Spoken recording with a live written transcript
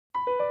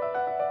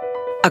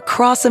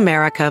Across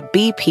America,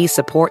 BP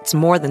supports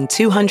more than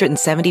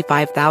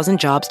 275,000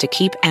 jobs to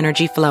keep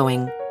energy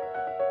flowing.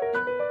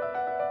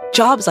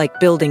 Jobs like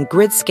building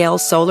grid-scale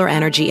solar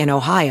energy in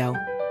Ohio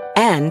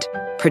and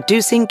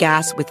producing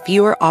gas with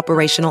fewer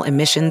operational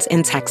emissions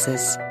in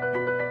Texas.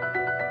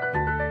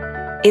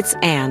 It's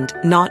and,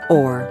 not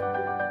or.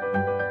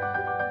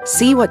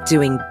 See what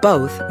doing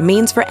both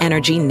means for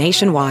energy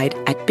nationwide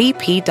at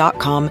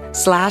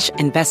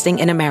bp.com/investing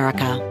in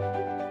America.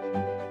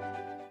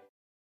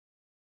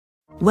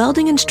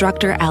 Welding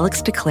instructor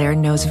Alex DeClaire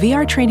knows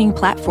VR training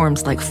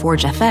platforms like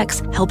Forge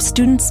FX help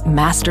students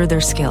master their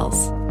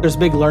skills. There's a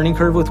big learning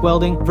curve with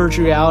welding.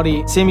 Virtual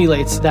reality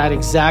simulates that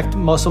exact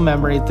muscle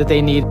memory that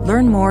they need.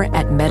 Learn more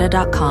at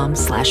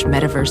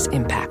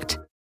meta.com/metaverseimpact.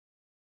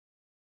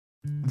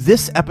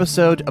 This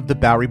episode of The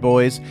Bowery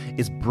Boys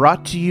is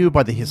brought to you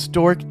by the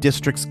Historic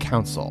Districts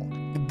Council,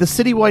 the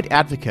citywide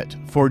advocate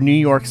for New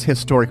York's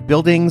historic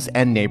buildings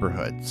and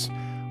neighborhoods.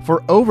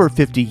 For over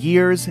 50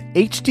 years,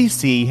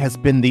 HDC has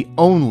been the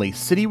only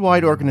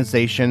citywide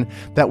organization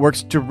that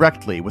works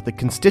directly with the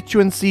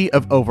constituency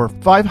of over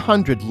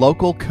 500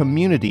 local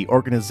community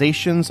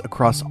organizations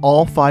across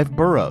all 5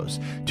 boroughs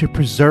to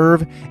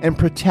preserve and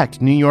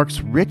protect New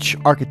York's rich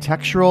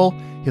architectural,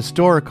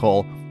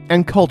 historical,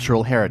 and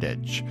cultural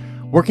heritage,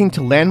 working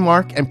to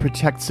landmark and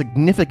protect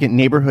significant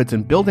neighborhoods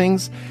and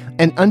buildings,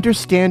 and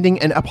understanding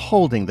and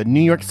upholding the New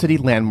York City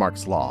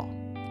Landmarks Law.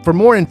 For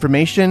more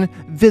information,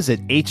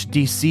 visit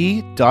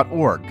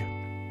hdc.org.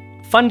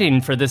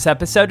 Funding for this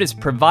episode is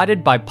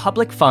provided by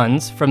public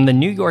funds from the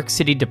New York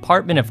City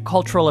Department of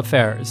Cultural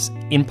Affairs,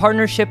 in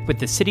partnership with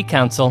the City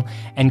Council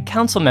and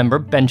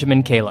Councilmember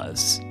Benjamin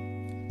Kalos.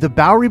 The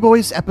Bowery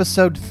Boys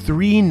episode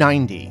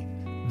 390,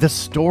 The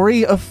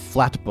Story of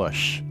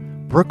Flatbush,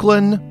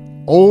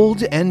 Brooklyn,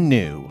 Old and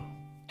New.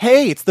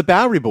 Hey, it's the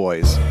Bowery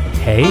Boys.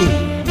 Hey.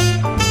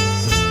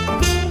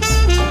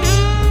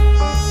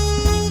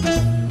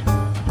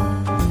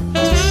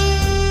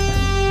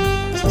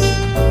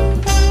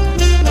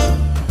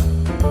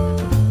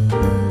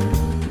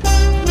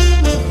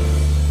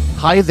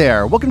 Hi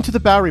there, welcome to the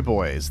Bowery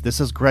Boys. This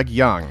is Greg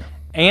Young.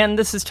 And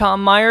this is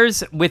Tom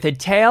Myers with a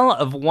tale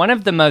of one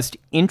of the most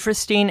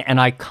interesting and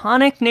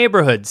iconic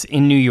neighborhoods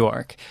in New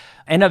York,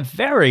 and a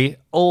very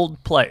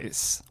old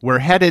place. We're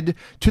headed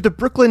to the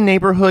Brooklyn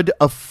neighborhood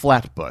of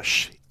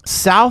Flatbush,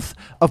 south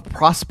of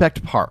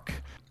Prospect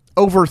Park.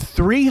 Over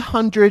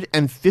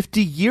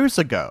 350 years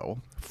ago,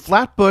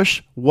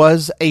 Flatbush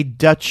was a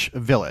Dutch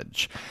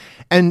village,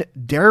 and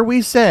dare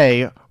we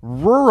say,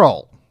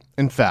 rural.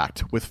 In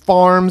fact, with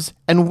farms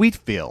and wheat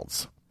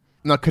fields.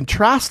 Now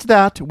contrast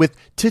that with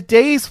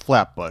today's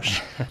Flatbush,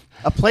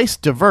 a place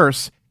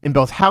diverse in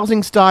both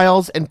housing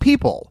styles and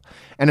people,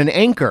 and an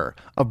anchor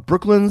of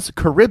Brooklyn's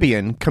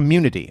Caribbean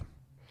community.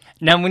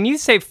 Now, when you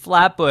say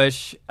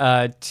Flatbush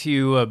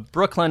to a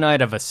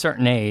Brooklynite of a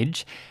certain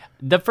age,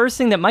 the first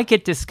thing that might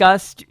get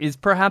discussed is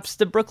perhaps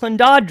the Brooklyn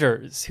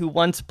Dodgers, who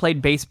once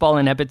played baseball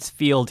in Ebbets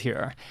Field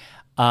here.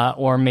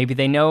 Or maybe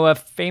they know a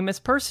famous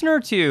person or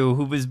two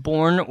who was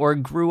born or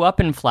grew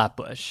up in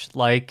Flatbush,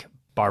 like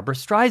Barbra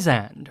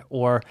Streisand,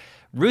 or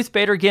Ruth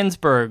Bader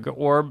Ginsburg,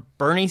 or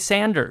Bernie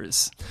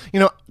Sanders. You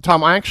know,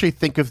 Tom, I actually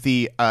think of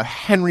the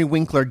Henry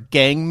Winkler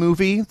gang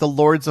movie, The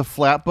Lords of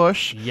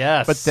Flatbush.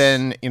 Yes. But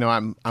then,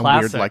 I'm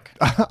weird like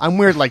I'm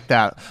weird like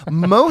that.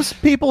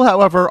 Most people,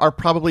 however, are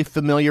probably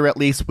familiar at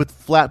least with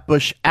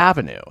Flatbush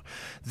Avenue,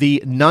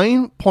 the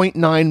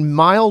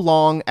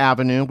 9.9-mile-long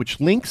avenue which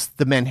links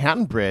the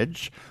Manhattan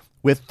Bridge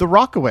with the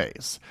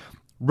Rockaways,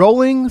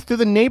 rolling through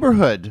the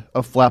neighborhood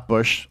of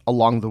Flatbush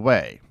along the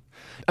way.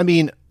 I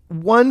mean,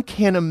 one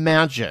can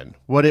imagine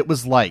what it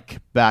was like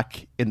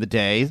back in the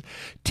day,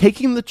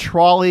 taking the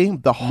trolley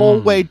the whole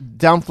way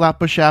down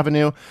Flatbush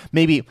Avenue,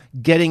 maybe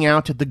getting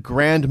out at the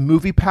Grand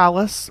Movie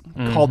Palace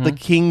called the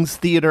King's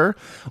Theater,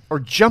 or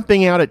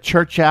jumping out at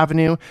Church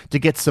Avenue to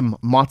get some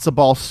matzo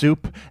ball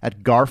soup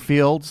at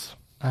Garfield's.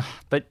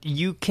 But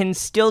you can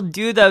still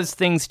do those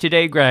things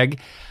today, Greg.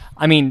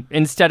 I mean,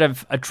 instead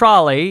of a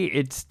trolley,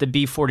 it's the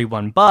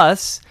B41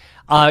 bus.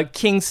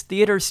 King's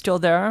Theater's still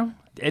there.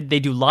 They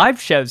do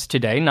live shows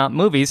today, not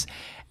movies.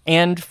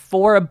 And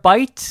for a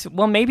bite,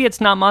 well, maybe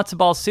it's not matzo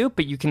ball soup,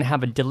 but you can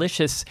have a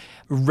delicious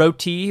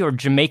roti or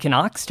Jamaican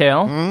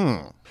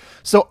oxtail.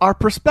 So our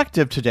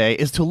perspective today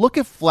is to look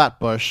at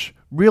Flatbush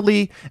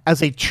really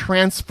as a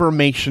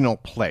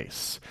transformational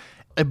place.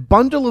 A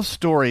bundle of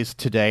stories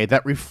today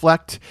that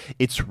reflect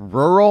its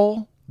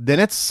rural, then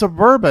its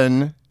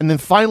suburban, and then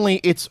finally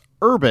its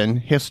urban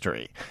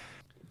history.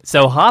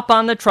 So hop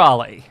on the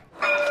trolley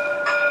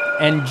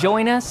and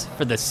join us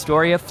for the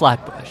story of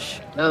Flatbush.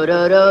 Do,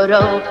 do, do,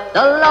 do.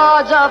 The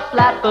Lords of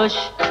Flatbush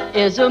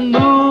is a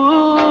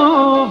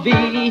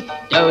movie,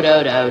 do,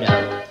 do, do, do,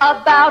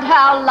 about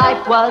how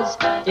life was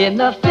in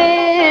the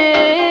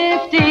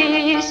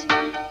 50s.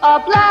 A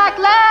black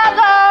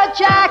leather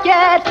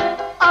jacket,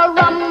 a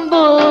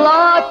rumble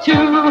or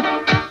two,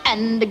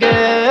 and a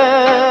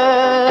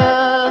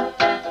girl.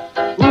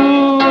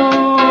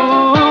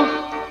 Ooh,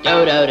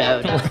 do, do,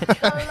 do, do.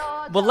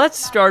 Well,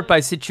 let's start by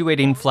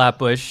situating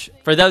Flatbush.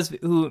 For those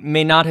who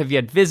may not have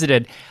yet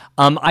visited,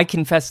 I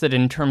confess that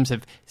in terms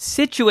of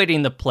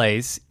situating the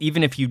place,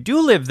 even if you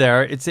do live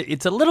there, it's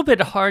a little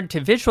bit hard to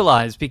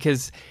visualize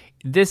because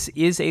this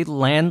is a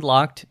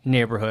landlocked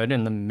neighborhood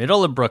in the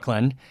middle of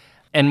Brooklyn.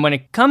 And when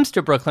it comes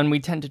to Brooklyn, we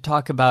tend to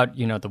talk about,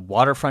 the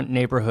waterfront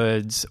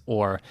neighborhoods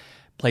or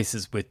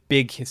places with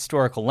big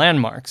historical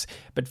landmarks.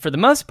 But for the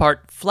most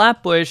part,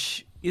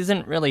 Flatbush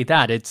isn't really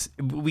that.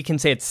 We can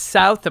say it's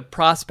south of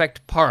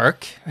Prospect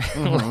Park.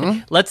 Mm-hmm.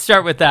 Let's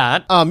start with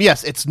that.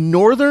 Yes, its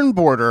northern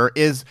border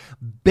is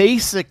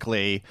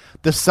basically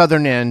the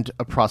southern end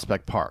of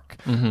Prospect Park.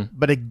 Mm-hmm.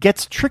 But it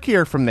gets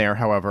trickier from there,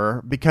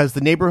 however, because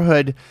the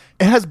neighborhood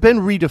has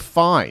been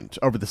redefined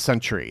over the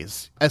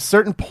centuries at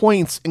certain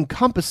points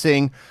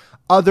encompassing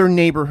other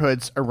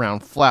neighborhoods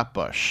around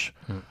Flatbush.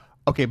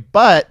 Okay,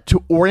 but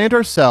to orient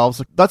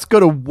ourselves, let's go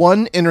to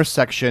one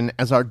intersection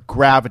as our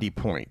gravity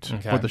point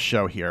for the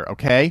show here,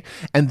 okay?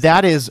 And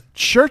that is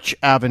Church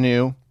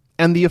Avenue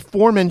and the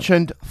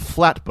aforementioned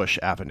Flatbush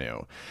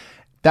Avenue.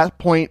 That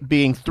point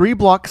being 3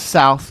 blocks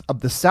south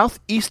of the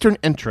southeastern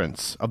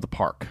entrance of the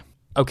park.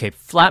 Okay,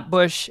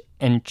 Flatbush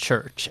and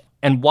Church.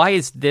 And why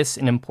is this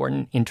an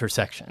important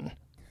intersection?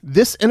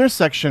 This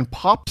intersection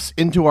pops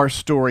into our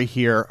story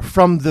here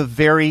from the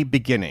very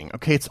beginning.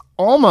 Okay, it's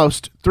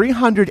almost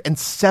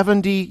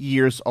 370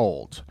 years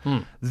old.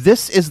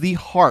 This is the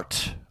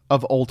heart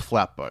of Old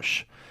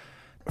Flatbush.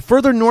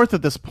 Further north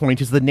of this point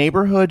is the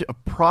neighborhood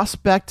of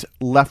Prospect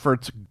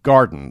Lefferts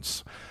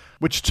Gardens,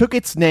 which took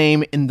its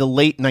name in the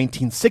late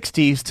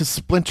 1960s to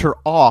splinter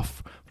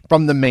off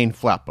from the main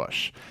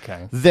Flatbush.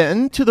 Okay.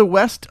 Then, to the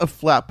west of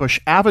Flatbush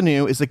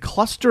Avenue is a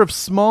cluster of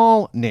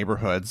small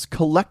neighborhoods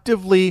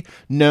collectively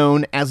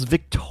known as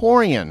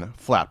Victorian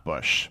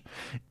Flatbush.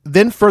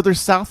 Then further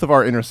south of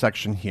our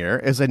intersection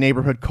here is a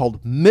neighborhood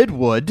called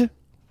Midwood.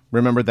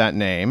 Remember that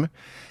name.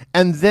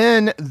 And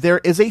then there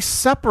is a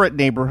separate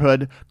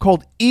neighborhood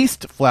called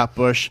East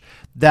Flatbush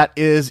that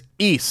is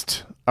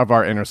east of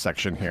our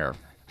intersection here.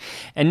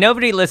 And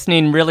nobody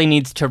listening really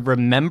needs to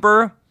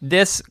remember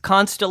this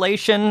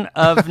constellation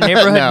of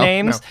neighborhood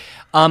names,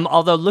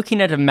 although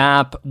looking at a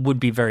map would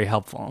be very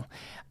helpful.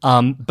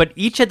 But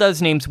each of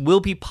those names will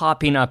be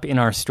popping up in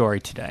our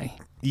story today.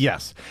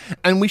 Yes.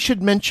 And we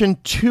should mention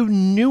 2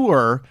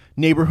 newer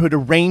neighborhood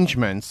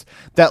arrangements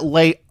that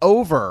lay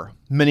over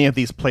many of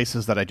these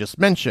places that I just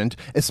mentioned,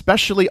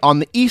 especially on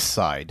the east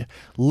side,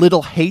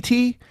 Little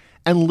Haiti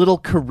and Little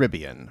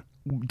Caribbean,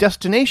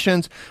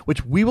 destinations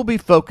which we will be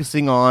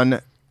focusing on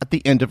at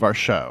the end of our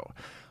show,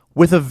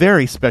 with a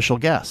very special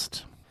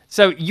guest.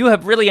 So you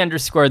have really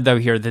underscored, though,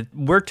 here that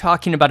we're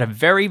talking about a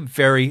very,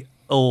 very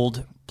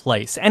old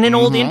place and an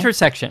old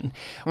intersection.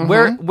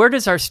 Where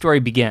does our story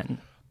begin?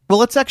 Well,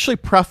 let's actually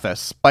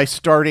preface by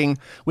starting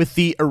with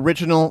the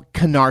original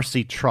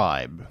Canarsie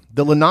tribe,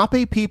 the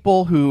Lenape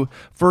people who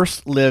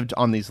first lived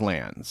on these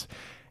lands.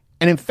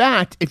 And in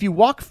fact, if you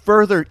walk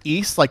further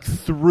east, like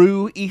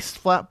through East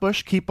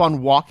Flatbush, keep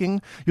on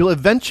walking, you'll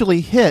eventually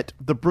hit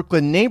the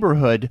Brooklyn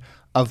neighborhood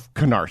of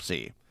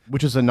Canarsie,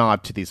 which is a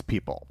nod to these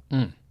people.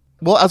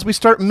 Well, as we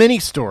start many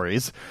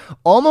stories,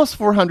 almost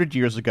 400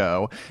 years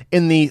ago,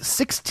 in the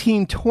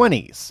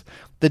 1620s,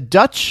 the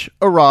Dutch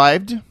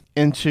arrived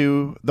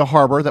into the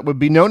harbor that would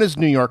be known as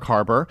New York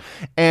Harbor,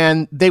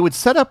 and they would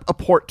set up a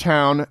port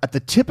town at the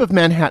tip of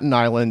Manhattan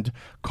Island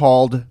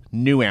called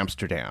New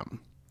Amsterdam.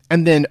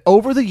 And then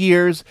over the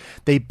years,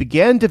 they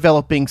began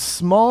developing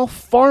small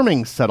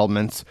farming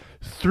settlements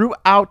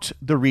throughout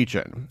the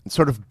region,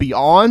 sort of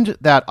beyond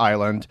that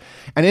island,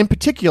 and in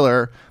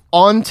particular,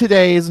 on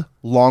today's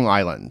Long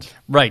Island.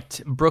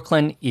 Right.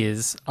 Brooklyn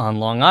is on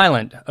Long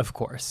Island, of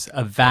course,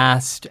 a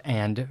vast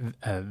and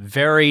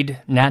varied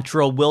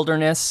natural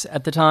wilderness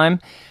at the time.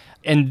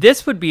 And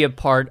this would be a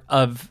part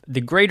of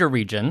the greater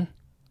region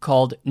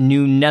called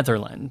New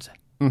Netherland.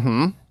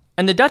 Mm-hmm.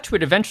 And the Dutch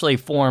would eventually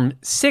form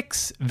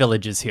 6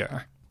 villages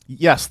here.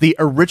 Yes, the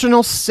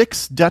original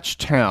 6 Dutch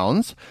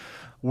towns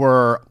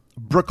were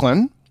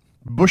Brooklyn,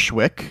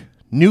 Bushwick,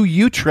 New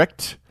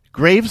Utrecht,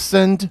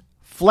 Gravesend,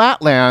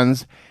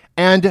 Flatlands,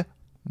 and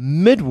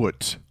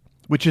Midwood,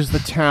 which is the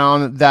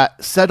town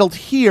that settled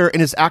here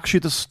and is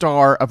actually the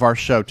star of our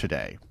show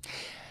today.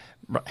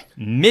 Right.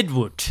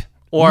 Midwood.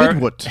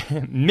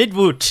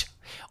 Midwood.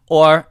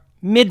 Or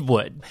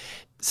Midwood.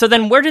 So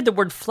then where did the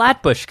word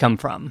Flatbush come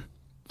from?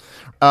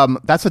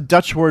 That's a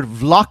Dutch word,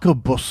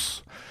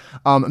 vlakkenbos,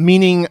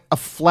 meaning a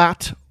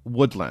flat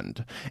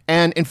woodland.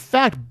 And in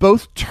fact,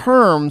 both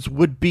terms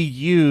would be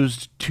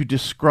used to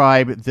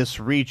describe this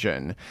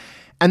region.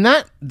 And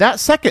that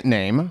second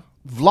name,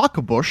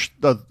 vlakkenbos,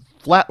 the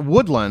flat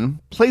woodland,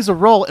 plays a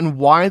role in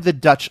why the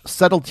Dutch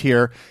settled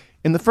here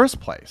in the first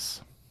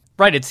place.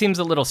 Right, it seems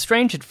a little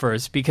strange at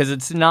first because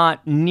it's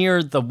not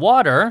near the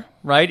water,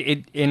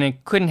 right? And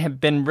it couldn't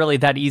have been really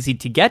that easy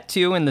to get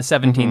to in the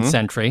 17th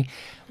century.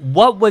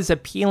 What was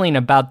appealing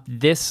about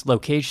this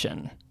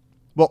location?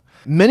 Well,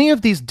 many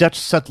of these Dutch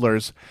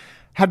settlers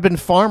had been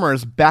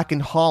farmers back in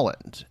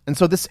Holland. And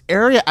so this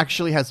area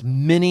actually has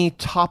many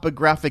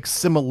topographic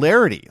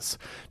similarities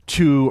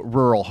to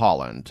rural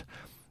Holland.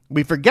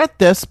 We forget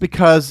this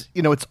because,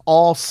 it's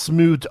all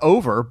smoothed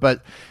over,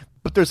 but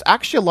there's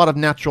actually a lot of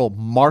natural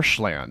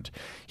marshland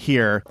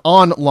here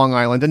on Long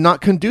Island and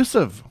not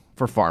conducive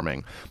for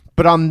farming.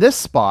 But on this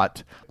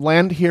spot,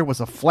 land here was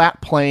a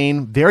flat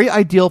plain, very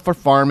ideal for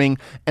farming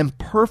and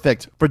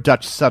perfect for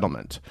Dutch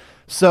settlement.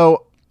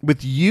 So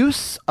with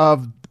use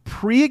of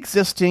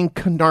pre-existing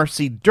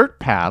Canarsie dirt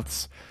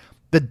paths,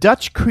 the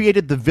Dutch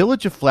created the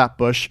village of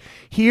Flatbush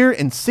here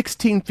in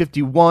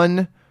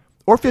 1651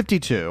 or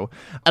 52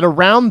 at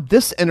around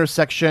this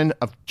intersection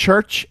of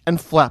Church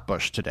and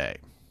Flatbush today.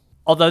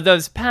 Although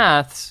those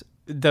paths,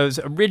 those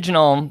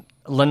original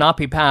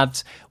Lenape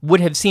paths, would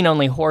have seen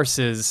only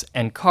horses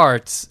and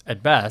carts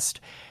at best.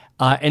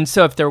 And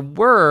so if there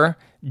were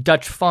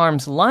Dutch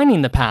farms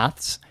lining the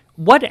paths,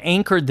 what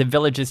anchored the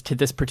villages to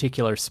this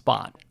particular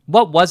spot?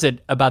 What was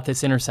it about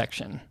this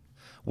intersection?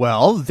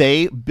 Well,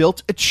 they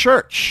built a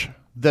church,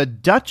 the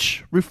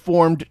Dutch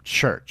Reformed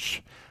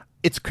Church.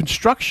 Its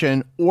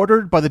construction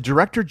ordered by the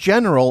Director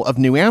General of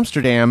New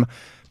Amsterdam,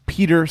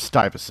 Peter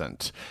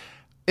Stuyvesant.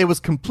 It was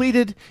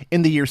completed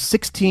in the year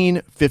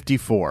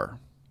 1654.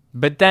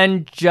 But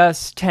then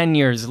just 10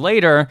 years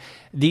later,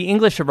 the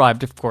English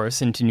arrived, of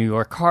course, into New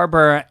York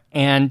Harbor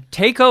and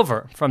take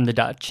over from the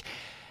Dutch.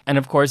 And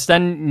of course,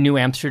 then New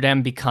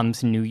Amsterdam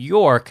becomes New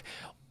York.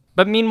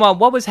 But meanwhile,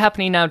 what was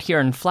happening out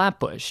here in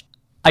Flatbush?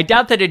 I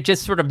doubt that it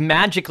just sort of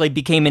magically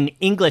became an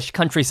English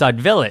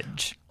countryside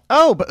village.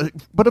 Oh,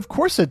 but of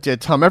course it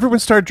did, Tom. Everyone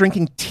started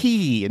drinking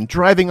tea and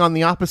driving on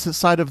the opposite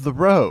side of the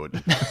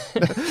road.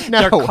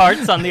 There are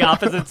carts on the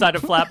opposite side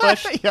of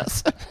Flatbush?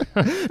 Yes.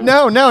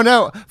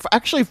 No.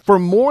 Actually, for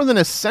more than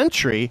a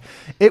century,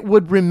 it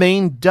would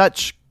remain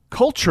Dutch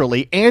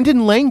culturally and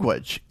in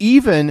language,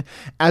 even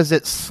as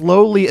it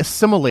slowly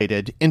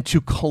assimilated into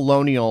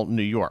colonial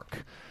New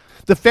York.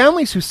 The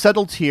families who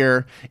settled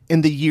here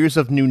in the years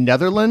of New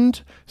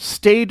Netherland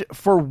stayed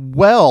for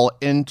well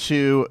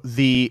into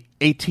the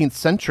 18th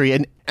century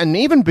and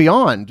even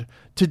beyond.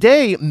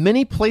 Today,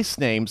 many place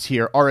names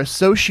here are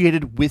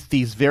associated with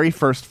these very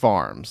first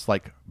farms,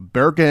 like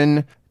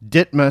Bergen,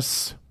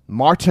 Ditmas,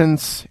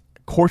 Martens,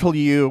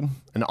 Cortelyou,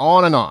 and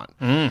on and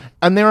on.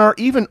 And there are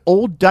even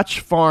old Dutch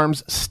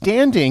farms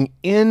standing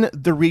in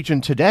the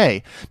region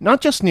today,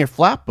 not just near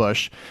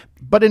Flatbush,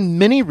 but in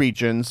many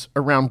regions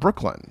around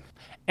Brooklyn.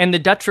 And the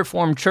Dutch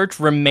Reformed Church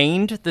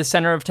remained the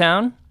center of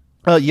town?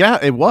 Yeah,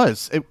 it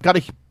was. It got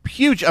a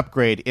huge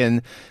upgrade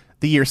in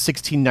the year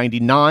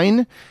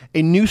 1699,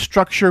 a new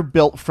structure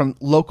built from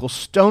local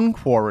stone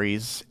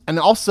quarries, and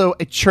also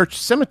a church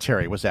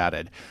cemetery was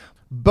added.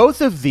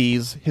 Both of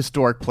these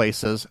historic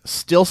places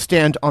still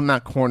stand on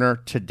that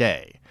corner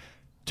today.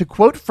 To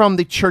quote from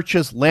the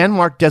church's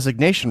landmark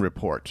designation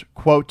report,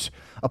 quote,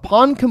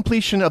 "Upon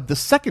completion of the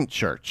second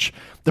church,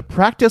 the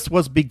practice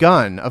was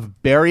begun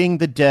of burying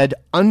the dead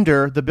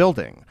under the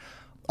building.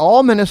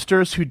 All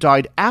ministers who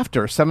died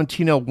after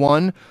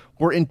 1701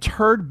 were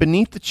interred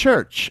beneath the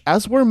church,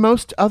 as were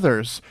most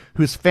others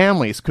whose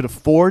families could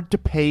afford to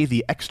pay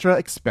the extra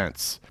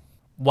expense."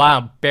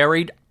 Wow,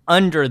 buried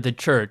under the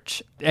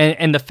church.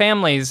 And the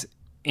families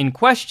in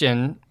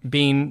question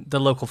being the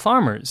local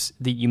farmers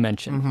that you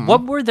mentioned. Mm-hmm.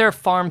 What were their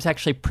farms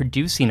actually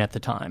producing at the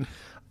time?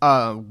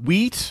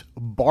 Wheat,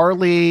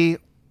 barley,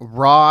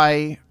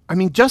 rye. I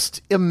mean,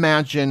 just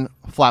imagine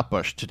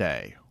Flatbush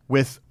today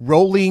with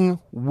rolling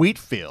wheat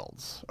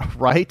fields,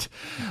 right?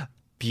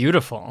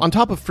 Beautiful. On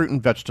top of fruit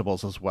and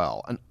vegetables as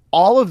well. And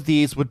all of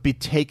these would be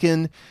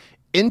taken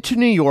into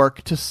New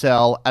York to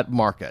sell at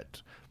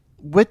market,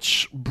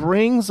 which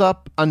brings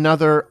up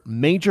another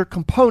major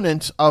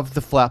component of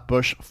the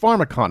Flatbush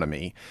farm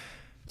economy,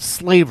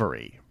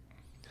 slavery.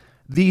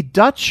 The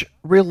Dutch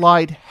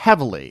relied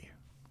heavily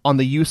on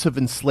the use of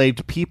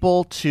enslaved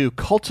people to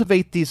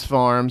cultivate these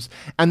farms,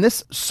 and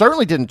this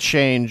certainly didn't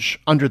change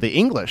under the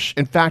English.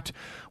 In fact,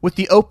 with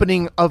the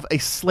opening of a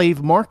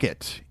slave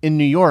market in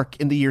New York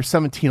in the year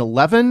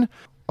 1711,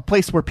 a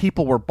place where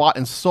people were bought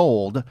and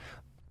sold,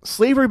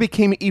 slavery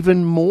became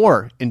even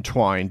more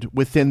entwined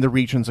within the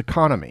region's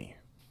economy.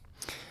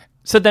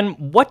 So then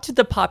what did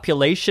the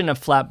population of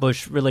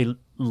Flatbush really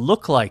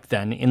look like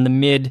then in the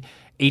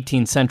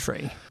mid-18th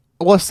century?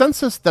 Well, a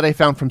census that I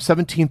found from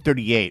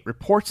 1738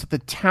 reports that the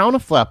town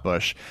of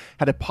Flatbush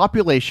had a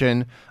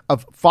population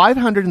of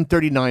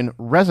 539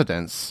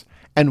 residents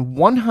and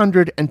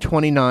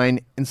 129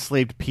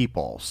 enslaved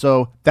people.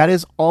 So that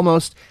is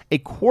almost a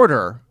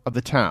quarter of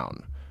the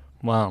town.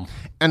 Wow.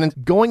 And then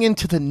going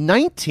into the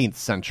 19th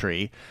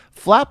century,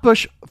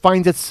 Flatbush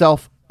finds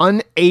itself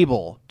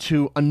unable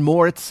to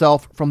unmoor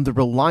itself from the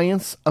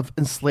reliance of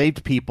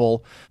enslaved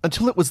people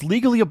until it was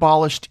legally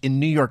abolished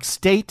in New York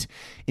State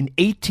in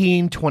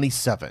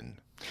 1827.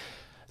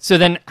 So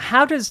then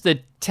how does the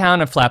town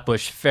of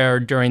Flatbush fare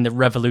during the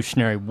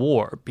Revolutionary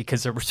War?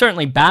 Because there were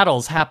certainly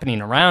battles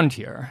happening around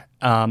here.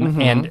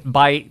 And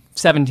by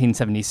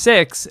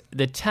 1776,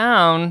 the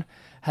town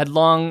had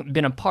long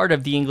been a part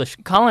of the English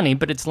colony,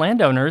 but its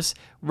landowners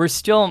were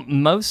still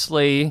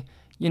mostly,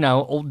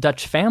 old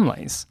Dutch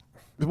families.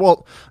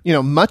 Well,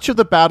 much of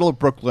the Battle of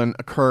Brooklyn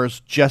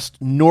occurs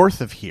just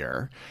north of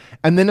here.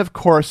 And then, of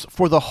course,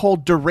 for the whole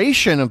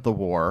duration of the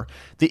war,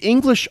 the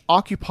English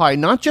occupy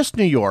not just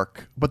New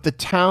York, but the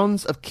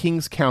towns of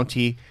Kings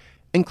County,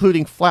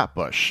 including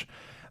Flatbush.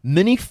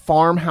 Many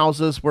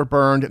farmhouses were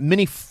burned,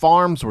 many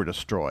farms were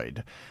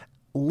destroyed.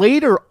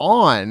 Later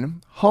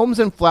on, homes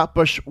in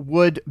Flatbush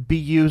would be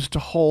used to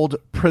hold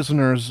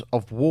prisoners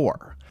of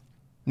war.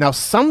 Now,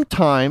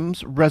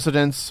 sometimes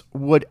residents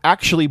would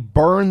actually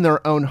burn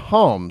their own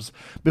homes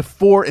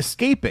before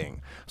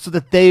escaping so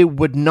that they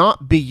would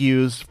not be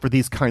used for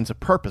these kinds of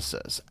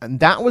purposes. And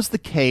that was the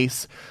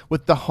case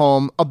with the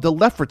home of the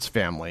Lefferts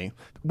family,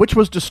 which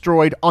was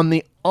destroyed on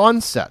the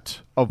onset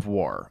of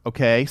war.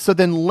 Okay, so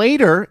then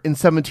later in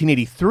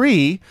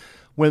 1783,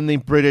 when the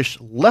British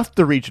left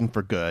the region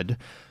for good,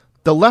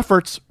 the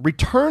Lefferts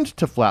returned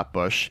to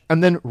Flatbush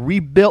and then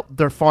rebuilt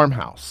their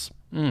farmhouse.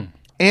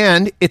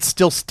 And it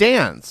still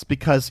stands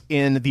because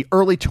in the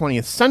early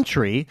 20th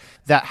century,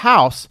 that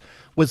house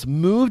was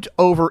moved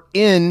over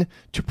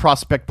into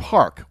Prospect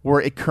Park,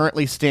 where it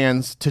currently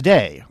stands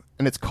today.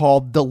 And it's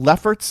called the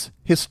Lefferts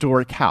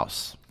Historic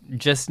House.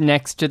 Just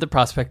next to the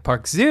Prospect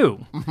Park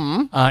Zoo.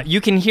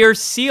 You can hear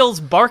seals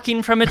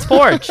barking from its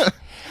porch.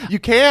 You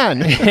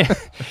can.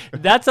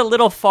 That's a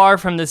little far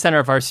from the center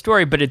of our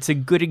story, but it's a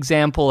good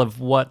example of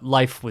what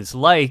life was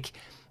like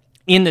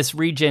in this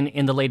region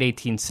in the late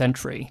 18th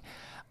century.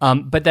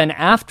 But then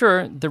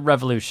after the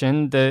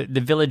revolution, the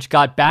village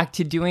got back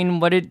to doing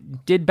what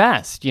it did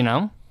best,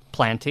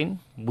 planting,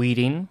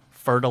 weeding,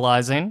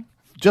 fertilizing.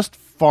 Just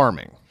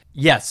farming.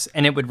 Yes,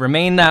 and it would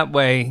remain that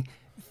way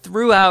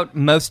throughout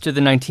most of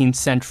the 19th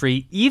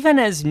century, even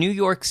as New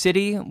York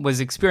City was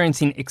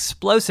experiencing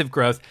explosive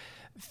growth,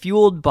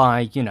 fueled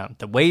by,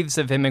 the waves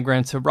of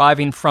immigrants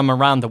arriving from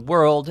around the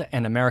world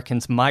and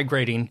Americans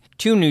migrating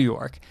to New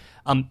York.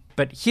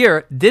 But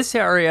here, this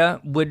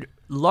area would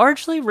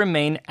largely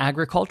remain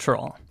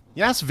agricultural.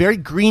 Yes, very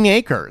green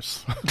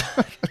acres.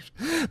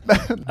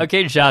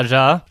 Okay,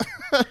 Zsa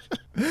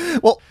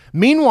Zsa. Well,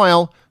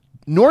 meanwhile,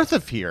 north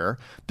of here,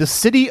 the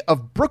city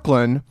of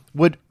Brooklyn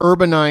would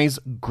urbanize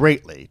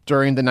greatly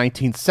during the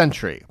 19th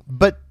century,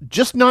 but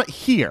just not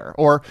here,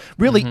 or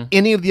really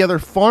any of the other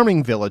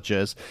farming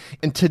villages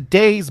in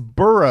today's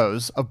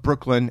boroughs of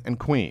Brooklyn and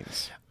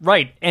Queens.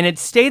 Right, and it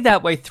stayed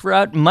that way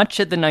throughout much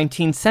of the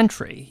 19th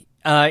century.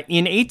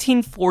 In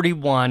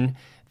 1841,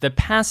 the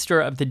pastor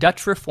of the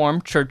Dutch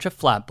Reformed Church of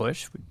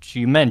Flatbush, which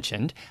you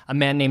mentioned, a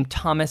man named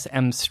Thomas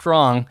M.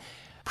 Strong,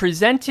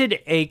 presented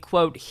a,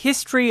 quote,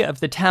 history of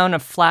the town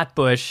of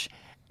Flatbush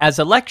as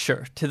a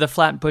lecture to the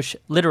Flatbush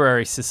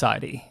Literary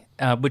Society,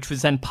 which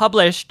was then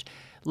published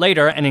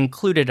later and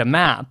included a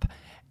map.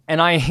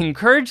 And I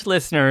encourage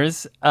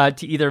listeners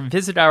to either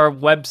visit our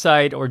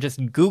website or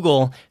just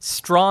Google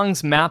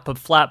Strong's Map of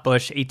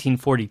Flatbush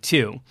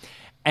 1842.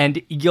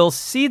 And you'll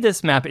see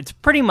this map. It's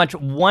pretty much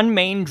one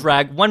main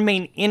drag, one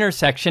main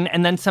intersection,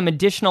 and then some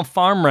additional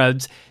farm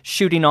roads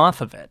shooting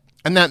off of it.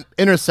 And that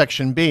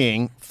intersection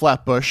being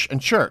Flatbush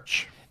and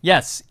Church.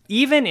 Yes,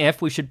 even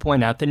if, we should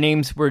point out, the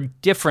names were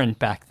different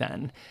back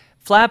then.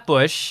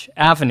 Flatbush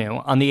Avenue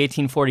on the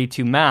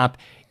 1842 map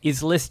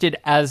is listed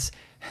as,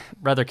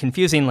 rather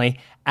confusingly,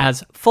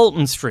 as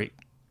Fulton Street.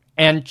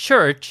 And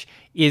Church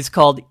is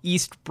called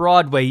East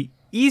Broadway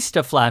east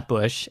of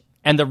Flatbush,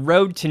 and the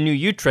road to New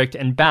Utrecht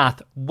and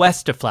Bath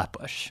west of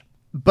Flatbush.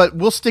 But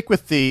we'll stick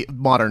with the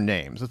modern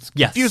names. It's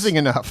confusing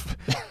enough.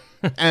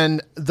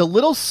 And the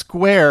little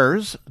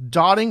squares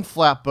dotting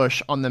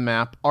Flatbush on the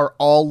map are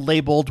all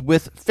labeled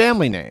with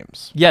family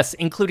names. Yes,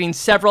 including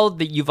several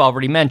that you've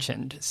already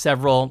mentioned.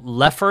 Several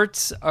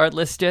Lefferts are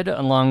listed,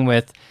 along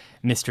with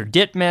Mr.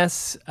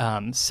 Ditmas,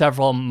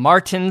 several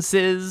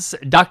Martinses,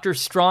 Dr.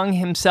 Strong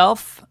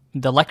himself,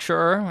 the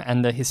lecturer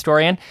and the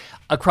historian,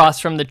 across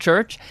from the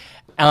church.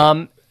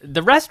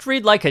 The rest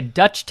read like a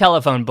Dutch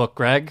telephone book,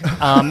 Greg.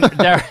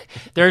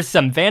 There's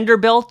some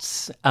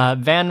Vanderbilts,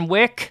 Van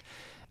Wyck,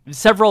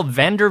 several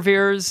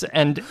Vanderveers,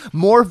 and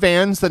more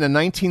vans than a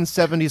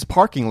 1970s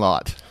parking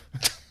lot.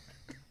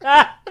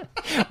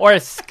 Or a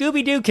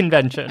Scooby-Doo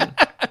convention.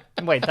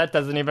 Wait, that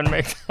doesn't even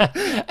make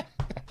sense.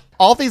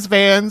 All these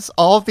vans,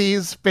 all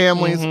these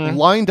families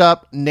lined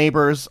up,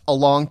 neighbors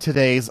along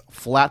today's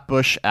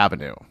Flatbush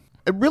Avenue.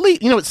 It really,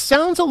 it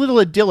sounds a little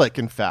idyllic,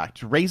 in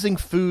fact, raising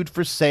food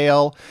for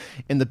sale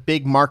in the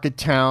big market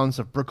towns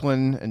of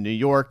Brooklyn and New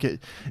York.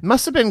 It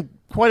must have been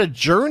quite a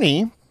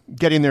journey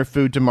getting their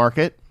food to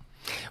market.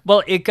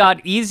 Well, it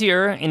got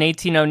easier in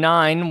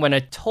 1809 when a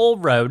toll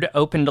road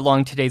opened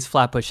along today's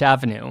Flatbush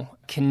Avenue,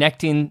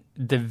 connecting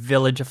the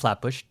village of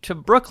Flatbush to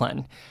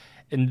Brooklyn.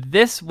 And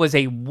this was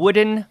a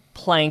wooden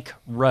plank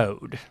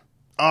road.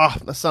 Oh,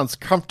 that sounds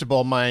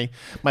comfortable. My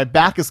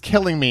back is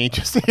killing me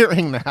just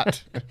hearing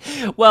that.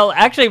 Well,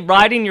 actually,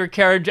 riding your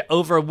carriage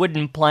over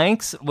wooden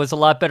planks was a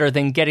lot better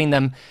than getting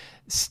them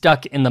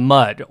stuck in the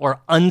mud or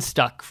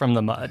unstuck from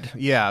the mud.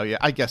 Yeah,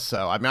 I guess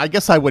so. I mean, I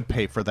guess I would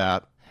pay for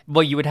that.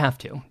 Well, you would have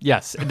to.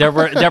 Yes, there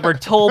were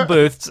toll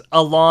booths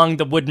along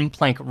the wooden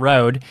plank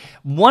road,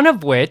 one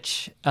of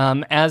which,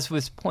 as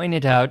was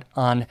pointed out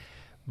on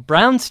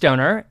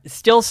Brownstoner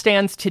still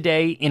stands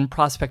today in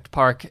Prospect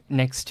Park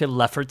next to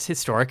Lefferts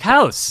Historic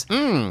House.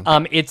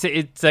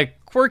 It's a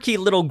quirky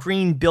little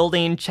green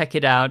building. Check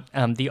it out.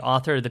 The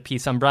author of the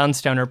piece on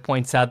Brownstoner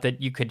points out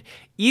that you could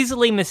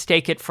easily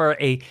mistake it for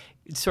a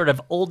sort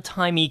of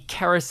old-timey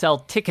carousel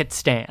ticket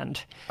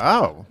stand.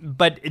 Oh.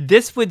 But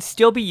this would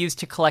still be used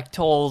to collect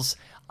tolls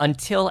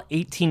until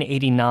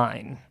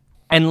 1889,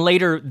 and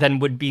later then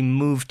would be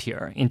moved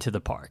here into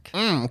the park.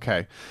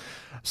 Okay.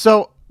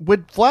 So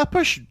would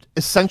Flatbush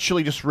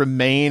essentially just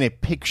remain a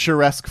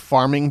picturesque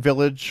farming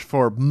village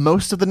for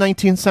most of the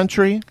 19th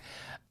century?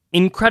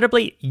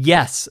 Incredibly,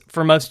 yes,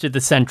 for most of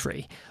the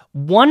century.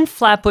 One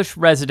Flatbush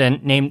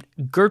resident named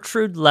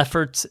Gertrude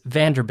Lefferts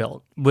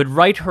Vanderbilt would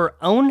write her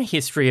own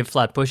history of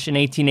Flatbush in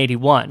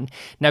 1881.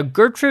 Now,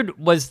 Gertrude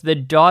was the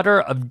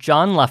daughter of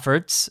John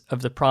Lefferts,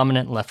 of the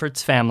prominent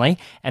Lefferts family,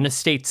 and a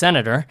state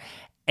senator,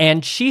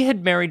 and she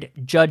had married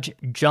Judge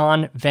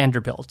John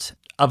Vanderbilt,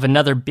 of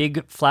another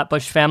big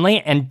Flatbush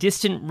family and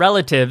distant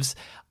relatives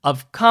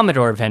of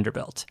Commodore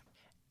Vanderbilt.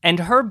 And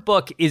her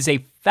book is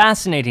a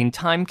fascinating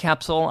time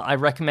capsule. I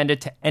recommend it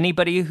to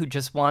anybody who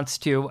just wants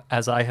to,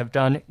 as I have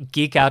done,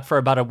 geek out for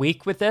about a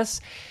week with this.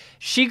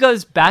 She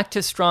goes back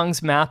to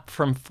Strong's map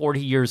from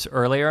 40 years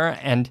earlier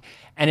and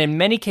in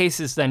many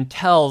cases then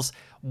tells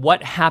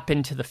what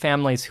happened to the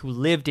families who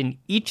lived in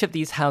each of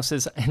these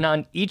houses and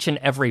on each and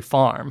every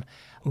farm,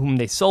 whom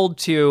they sold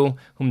to,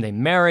 whom they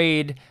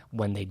married,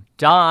 when they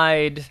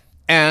died.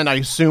 And I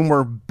assume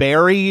were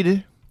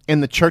buried in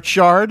the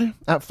churchyard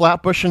at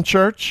Flatbush and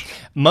Church?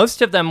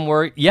 Most of them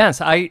were, yes.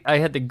 I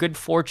had the good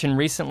fortune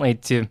recently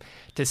to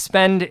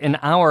spend an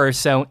hour or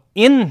so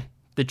in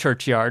the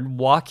churchyard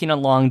walking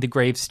along the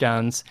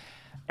gravestones.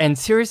 And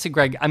seriously,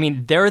 Greg, I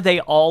mean, there they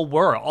all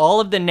were.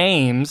 All of the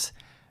names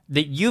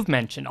that you've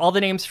mentioned, all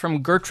the names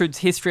from Gertrude's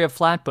History of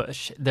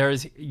Flatbush.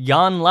 There's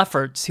Jan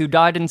Lefferts, who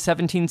died in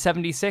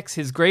 1776,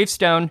 his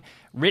gravestone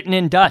written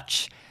in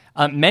Dutch.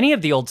 Many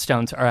of the old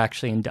stones are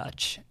actually in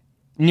Dutch.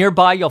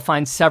 Nearby, you'll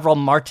find several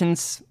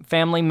Martins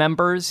family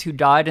members who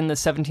died in the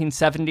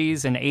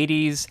 1770s and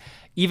 80s,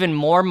 even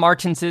more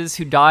Martinses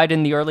who died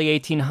in the early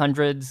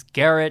 1800s,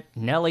 Garrett,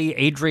 Nellie,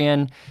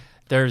 Adrian.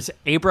 There's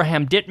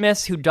Abraham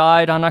Ditmas, who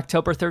died on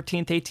October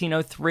 13th,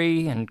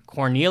 1803, and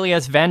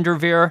Cornelius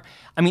Vanderveer.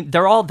 I mean,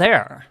 they're all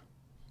there.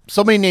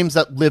 So many names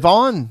that live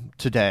on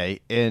today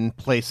in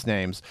place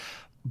names.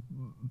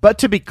 But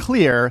to be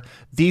clear,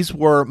 these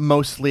were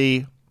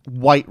mostly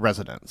white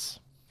residents.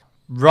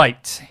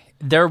 Right.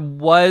 There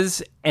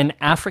was an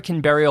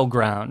African burial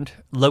ground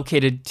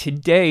located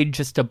today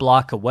just a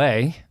block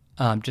away,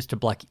 just a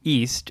block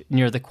east,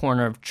 near the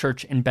corner of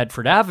Church and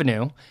Bedford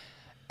Avenue.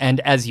 And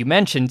as you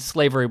mentioned,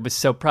 slavery was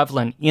so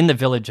prevalent in the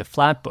village of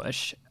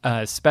Flatbush,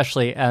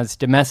 especially as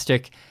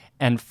domestic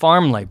and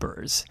farm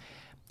laborers.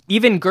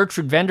 Even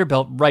Gertrude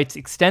Vanderbilt writes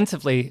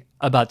extensively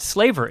about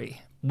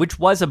slavery, which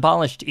was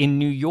abolished in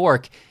New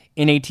York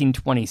in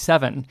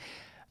 1827.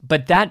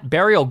 But that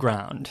burial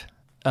ground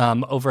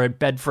over at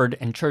Bedford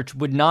and Church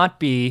would not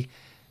be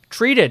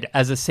treated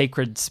as a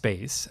sacred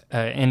space,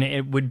 and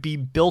it would be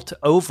built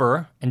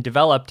over and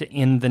developed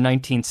in the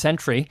 19th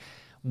century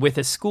with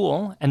a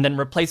school, and then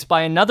replaced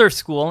by another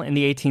school in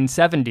the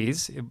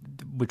 1870s,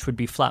 which would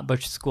be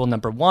Flatbush School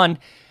Number 1,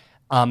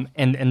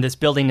 and this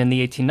building in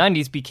the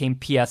 1890s became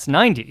PS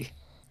 90.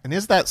 And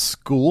is that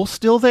school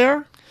still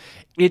there?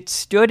 It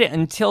stood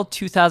until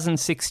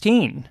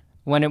 2016,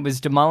 when it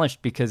was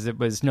demolished because it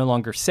was no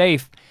longer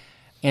safe.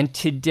 And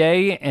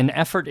today, an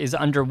effort is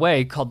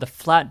underway called the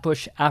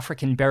Flatbush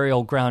African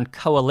Burial Ground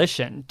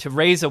Coalition to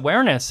raise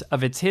awareness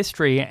of its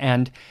history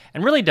and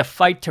really to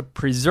fight to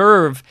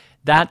preserve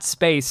that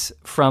space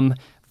from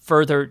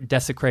further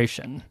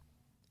desecration.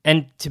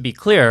 And to be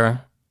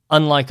clear,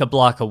 unlike a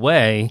block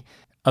away,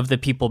 of the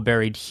people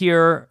buried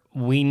here,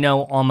 we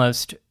know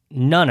almost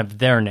none of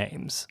their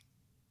names.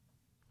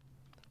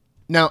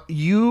 Now,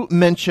 you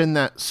mentioned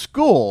that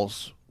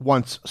schools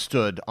once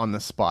stood on the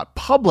spot,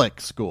 public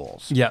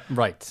schools. Yeah,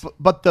 right.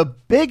 But the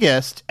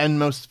biggest and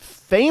most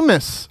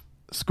famous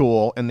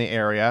school in the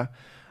area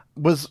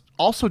was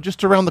also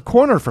just around the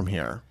corner from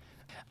here.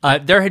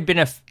 There had been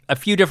a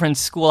few different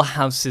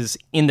schoolhouses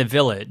in the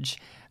village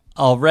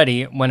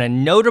already when a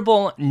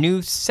notable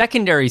new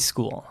secondary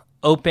school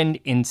opened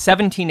in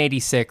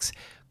 1786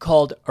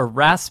 called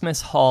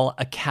Erasmus Hall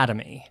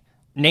Academy,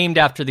 named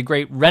after the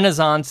great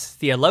Renaissance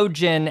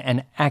theologian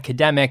and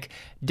academic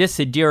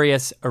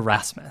Desiderius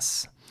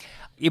Erasmus.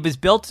 It was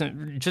built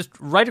just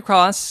right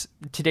across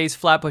today's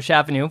Flatbush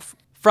Avenue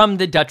from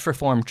the Dutch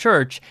Reformed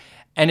Church,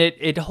 and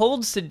it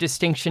holds the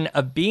distinction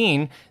of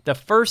being the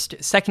first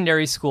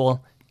secondary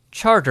school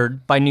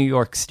chartered by New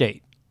York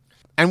State.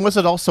 And was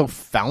it also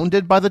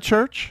founded by the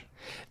church?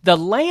 The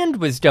land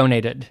was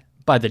donated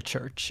by the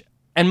church,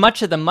 and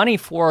much of the money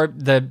for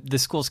the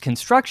school's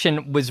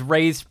construction was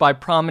raised by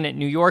prominent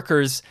New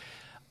Yorkers,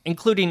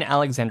 including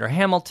Alexander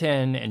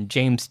Hamilton and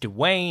James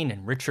Duane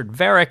and Richard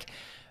Varick.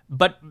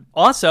 But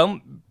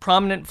also,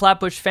 prominent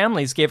Flatbush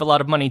families gave a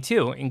lot of money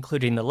too,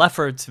 including the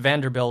Lefferts,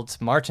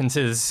 Vanderbilts,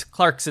 Martinses,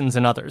 Clarksons,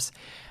 and others.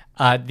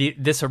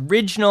 This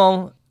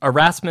original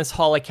Erasmus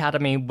Hall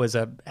Academy was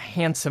a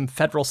handsome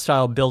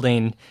federal-style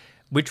building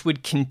which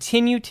would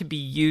continue to be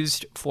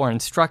used for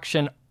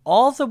instruction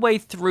all the way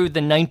through the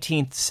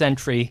 19th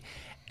century.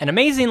 And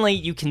amazingly,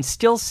 you can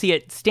still see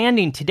it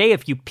standing today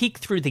if you peek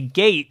through the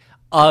gate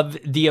of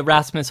the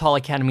Erasmus Hall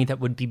Academy that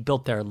would be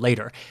built there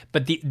later.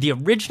 But the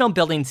original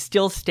building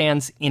still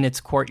stands in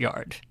its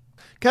courtyard.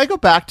 Can I go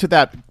back to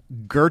that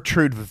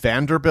Gertrude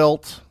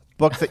Vanderbilt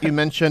book that you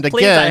mentioned?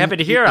 Please, I have it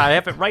here. I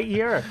have it right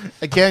here.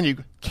 Again,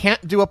 you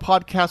can't do a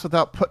podcast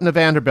without putting a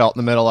Vanderbilt in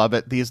the middle of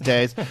it these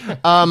days.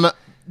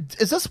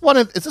 Is this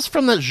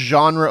from the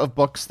genre of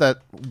books that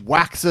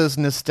waxes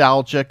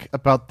nostalgic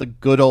about the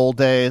good old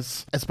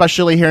days,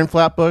 especially here in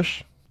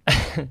Flatbush?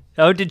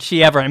 Oh, did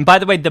she ever. And by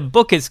the way, the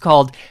book is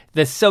called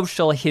The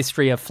Social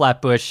History of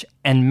Flatbush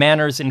and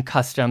Manners and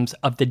Customs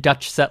of the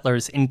Dutch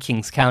Settlers in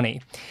Kings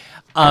County.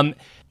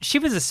 She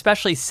was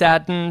especially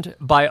saddened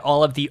by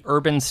all of the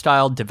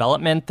urban-style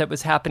development that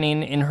was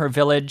happening in her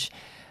village.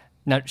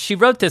 Now, she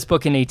wrote this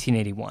book in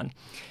 1881.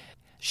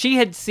 She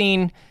had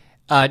seen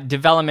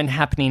development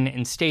happening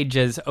in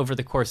stages over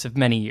the course of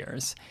many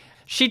years.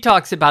 She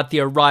talks about the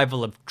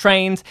arrival of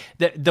trains.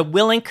 The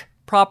Willink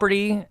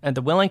property,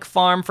 the Willink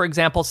farm, for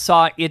example,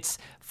 saw its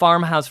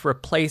farmhouse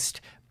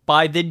replaced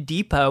by the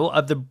depot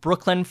of the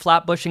Brooklyn,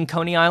 Flatbush, and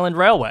Coney Island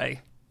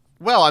Railway.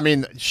 Well, I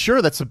mean,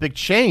 sure, that's a big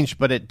change,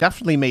 but it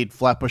definitely made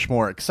Flatbush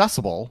more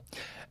accessible.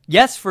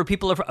 Yes, for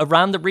people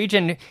around the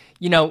region,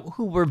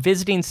 who were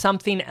visiting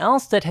something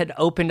else that had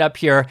opened up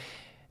here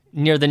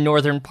near the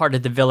northern part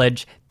of the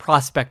village,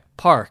 Prospect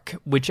Park,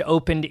 which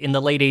opened in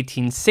the late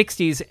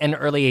 1860s and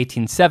early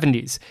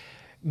 1870s.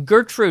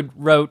 Gertrude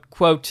wrote,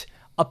 quote,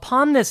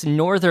 "Upon this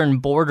northern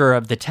border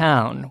of the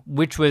town,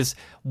 which was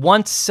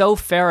once so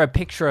fair a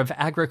picture of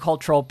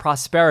agricultural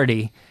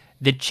prosperity,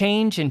 the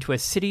change into a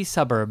city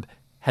suburb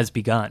has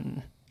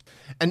begun."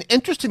 And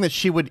interesting that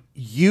she would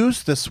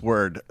use this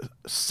word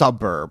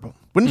suburb.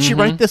 Wouldn't she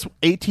write this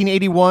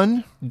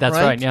 1881? That's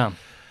right, yeah.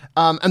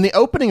 And the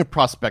opening of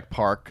Prospect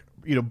Park,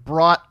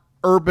 brought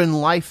urban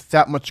life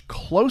that much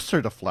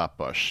closer to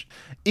Flatbush,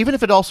 even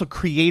if it also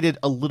created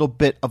a little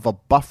bit of a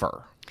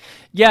buffer.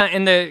 Yeah,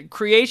 and the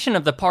creation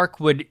of the park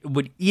would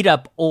eat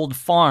up old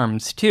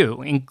farms,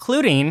 too,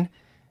 including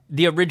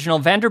the original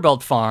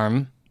Vanderbilt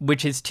farm,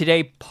 which is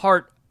today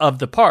part of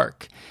the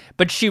park.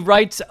 But she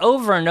writes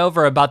over and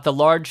over about the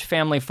large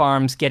family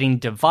farms getting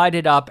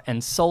divided up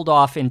and sold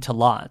off into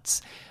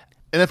lots.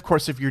 And of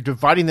course, if you're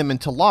dividing them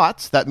into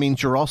lots, that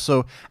means you're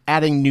also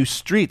adding new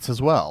streets as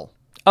well.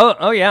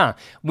 Oh yeah.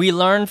 We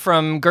learned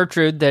from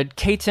Gertrude that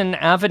Caton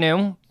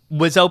Avenue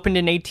was opened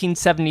in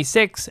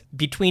 1876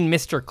 between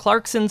Mr.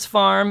 Clarkson's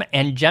farm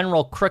and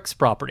General Crook's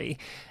property.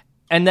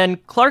 And then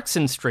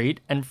Clarkson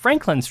Street and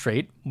Franklin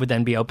Street would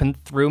then be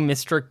opened through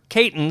Mr.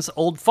 Caton's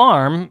old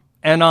farm,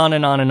 and on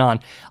and on and on.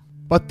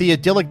 But the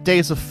idyllic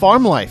days of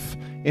farm life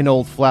in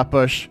Old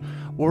Flatbush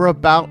were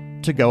about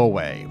to go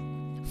away.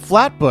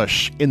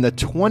 Flatbush in the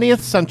 20th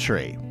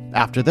century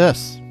after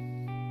this.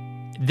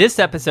 This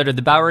episode of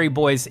The Bowery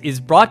Boys is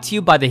brought to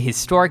you by the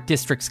Historic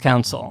Districts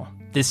Council,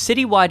 the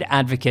citywide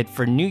advocate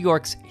for New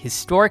York's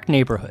historic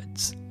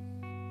neighborhoods.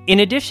 In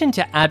addition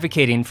to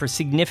advocating for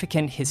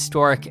significant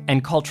historic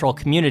and cultural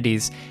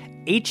communities,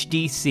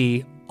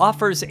 HDC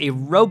offers a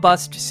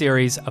robust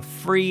series of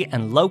free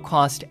and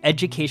low-cost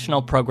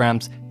educational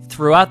programs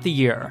throughout the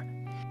year.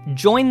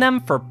 Join them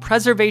for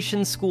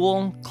Preservation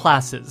School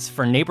classes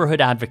for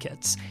neighborhood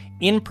advocates,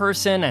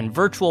 in-person and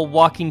virtual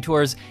walking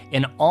tours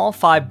in all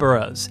 5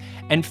 boroughs,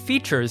 and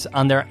features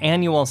on their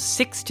annual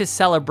 6 to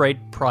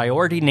Celebrate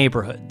Priority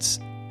Neighborhoods.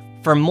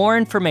 For more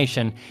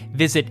information,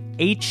 visit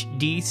hdc.org.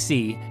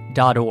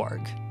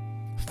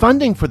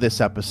 Funding for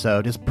this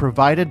episode is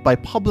provided by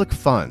public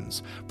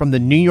funds from the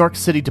New York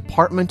City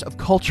Department of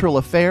Cultural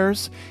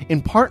Affairs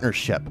in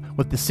partnership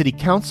with the City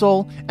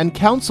Council and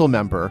council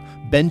member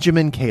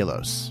Benjamin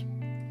Kalos.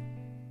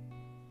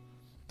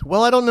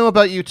 Well, I don't know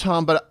about you,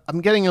 Tom, but I'm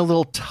getting a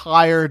little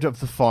tired of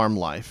the farm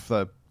life,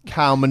 the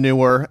cow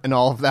manure and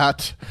all of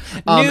that.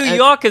 New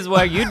York is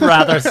where you'd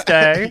rather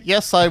stay.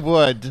 Yes, I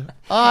would.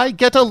 I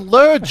get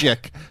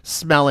allergic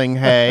smelling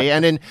hay,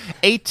 and in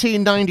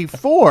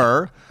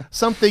 1894,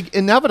 something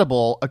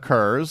inevitable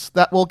occurs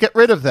that will get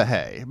rid of the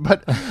hay.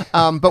 But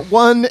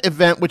one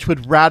event which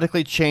would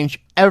radically change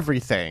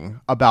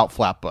everything about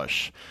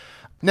Flatbush.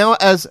 Now,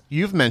 as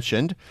you've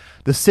mentioned,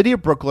 the city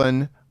of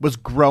Brooklyn was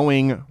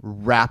growing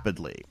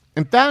rapidly.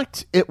 In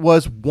fact, it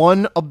was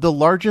one of the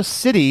largest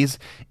cities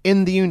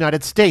in the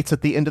United States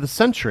at the end of the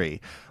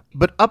century.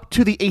 But up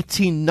to the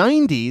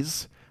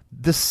 1890s,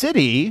 the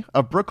city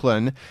of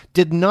Brooklyn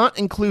did not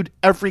include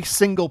every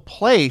single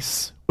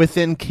place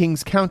within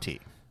Kings County.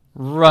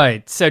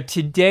 Right. So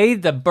today,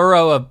 the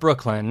borough of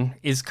Brooklyn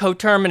is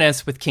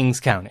coterminous with Kings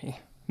County,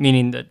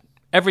 meaning that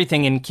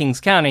everything in Kings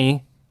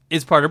County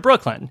is part of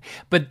Brooklyn.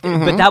 But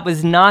that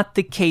was not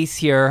the case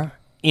here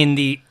in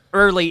the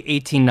early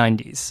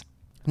 1890s.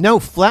 No,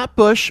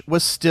 Flatbush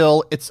was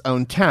still its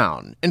own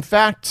town. In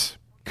fact,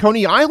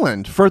 Coney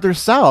Island, further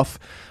south,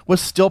 was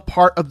still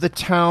part of the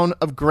town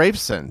of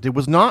Gravesend. It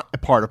was not a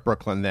part of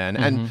Brooklyn then.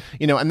 And,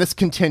 and this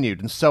continued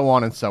and so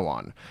on and so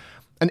on.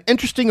 An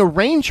interesting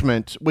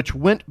arrangement which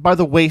went by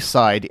the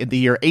wayside in the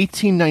year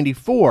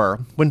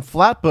 1894 when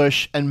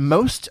Flatbush and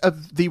most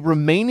of the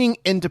remaining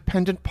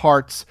independent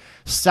parts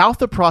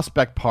south of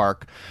Prospect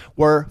Park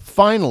were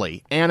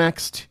finally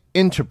annexed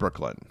into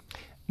Brooklyn,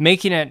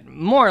 making it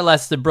more or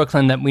less the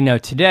Brooklyn that we know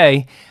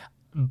today.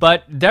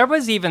 But there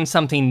was even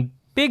something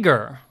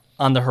bigger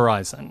on the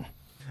horizon.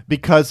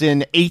 Because in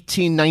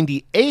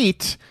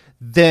 1898,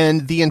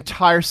 then the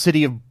entire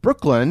city of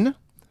Brooklyn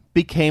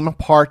became a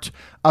part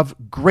of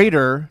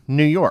Greater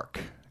New York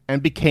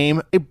and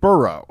became a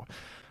borough.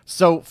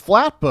 So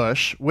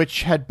Flatbush,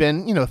 which had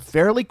been,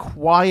 fairly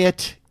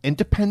quiet,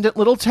 independent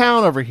little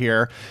town over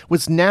here,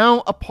 was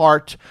now a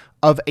part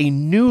of a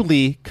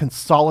newly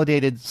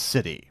consolidated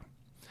city.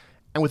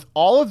 And with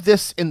all of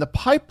this in the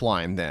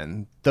pipeline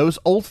then, those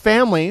old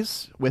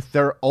families with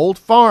their old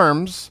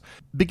farms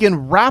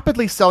begin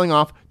rapidly selling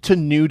off to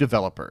new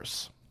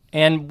developers.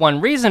 And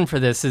one reason for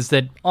this is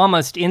that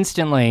almost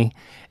instantly,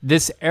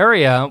 this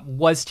area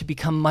was to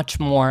become much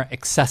more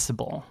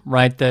accessible,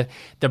 right?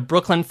 The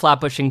Brooklyn,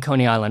 Flatbush, and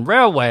Coney Island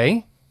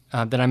Railway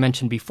that I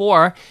mentioned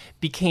before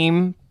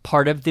became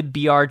part of the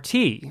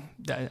BRT,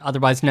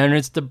 otherwise known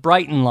as the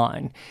Brighton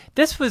Line.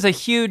 This was a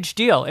huge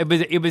deal.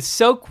 It was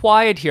so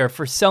quiet here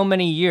for so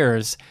many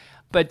years,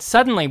 but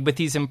suddenly with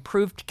these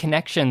improved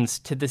connections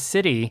to the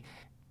city,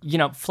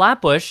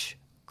 Flatbush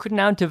could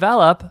now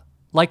develop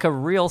like a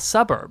real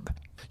suburb.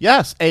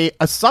 Yes, a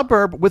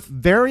suburb with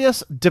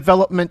various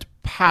development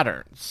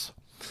patterns.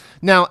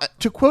 Now,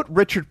 to quote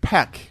Richard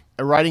Peck,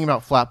 writing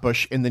about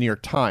Flatbush in the New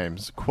York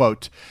Times,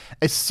 quote,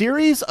 "A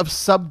series of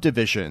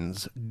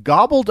subdivisions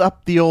gobbled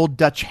up the old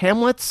Dutch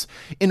hamlets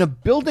in a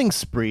building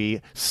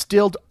spree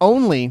stilled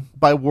only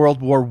by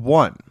World War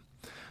I.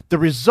 The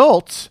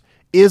result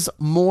is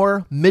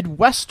more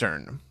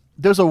Midwestern.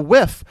 There's a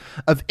whiff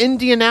of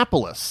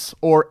Indianapolis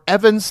or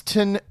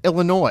Evanston,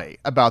 Illinois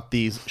about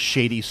these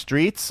shady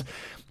streets.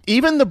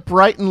 Even the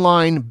Brighton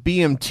Line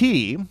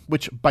BMT,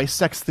 which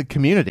bisects the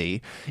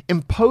community,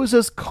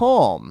 imposes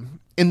calm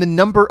in the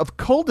number of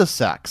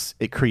cul-de-sacs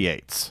it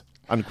creates,"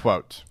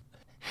 unquote.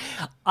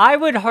 I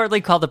would hardly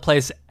call the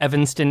place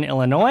Evanston,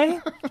 Illinois,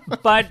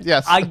 but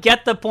Yes. I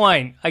get the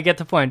point.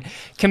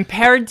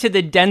 Compared to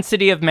the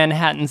density of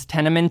Manhattan's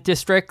tenement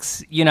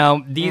districts,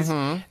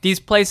 these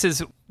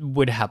places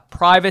would have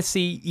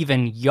privacy,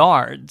 even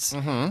yards.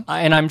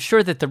 And I'm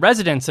sure that the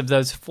residents of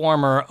those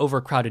former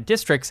overcrowded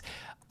districts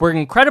were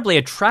incredibly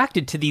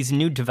attracted to these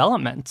new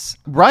developments.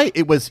 Right.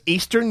 It was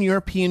Eastern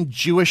European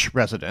Jewish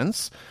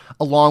residents,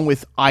 along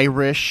with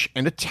Irish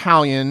and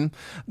Italian,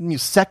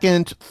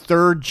 second,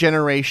 third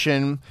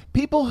generation,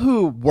 people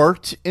who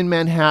worked in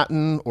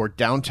Manhattan or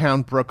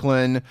downtown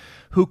Brooklyn,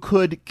 who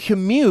could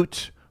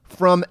commute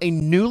from a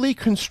newly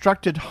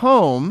constructed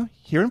home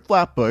here in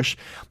Flatbush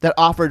that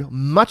offered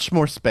much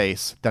more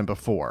space than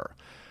before.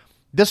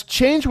 This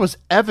change was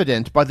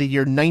evident by the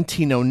year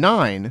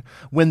 1909,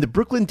 when the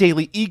Brooklyn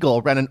Daily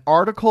Eagle ran an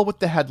article with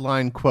the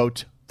headline,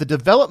 quote, "The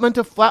development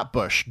of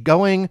Flatbush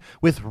going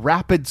with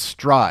rapid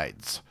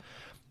strides."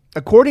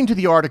 According to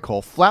the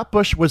article,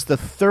 Flatbush was the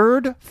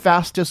third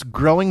fastest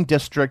growing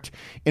district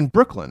in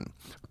Brooklyn,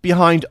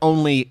 behind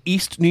only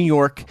East New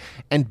York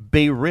and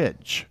Bay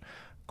Ridge.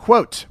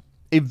 Quote,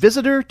 "A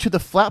visitor to the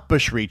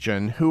Flatbush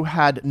region who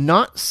had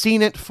not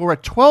seen it for a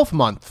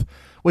 12-month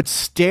would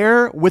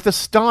stare with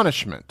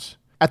astonishment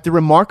at the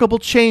remarkable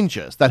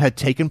changes that had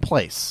taken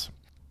place."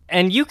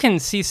 And you can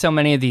see so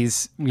many of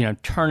these,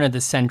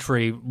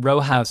 turn-of-the-century row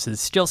houses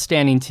still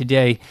standing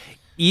today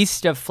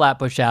east of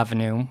Flatbush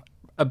Avenue,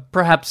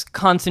 perhaps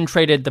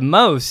concentrated the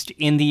most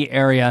in the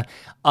area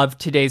of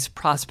today's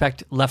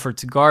Prospect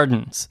Lefferts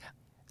Gardens.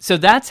 So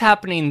that's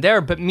happening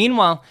there. But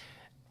meanwhile,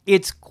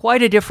 it's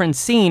quite a different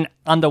scene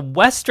on the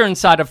western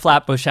side of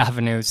Flatbush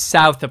Avenue,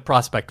 south of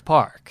Prospect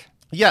Park.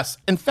 Yes.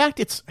 In fact,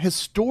 it's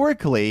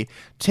historically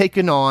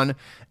taken on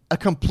a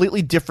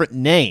completely different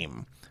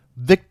name,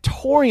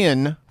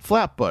 Victorian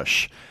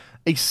Flatbush,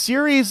 a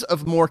series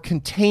of more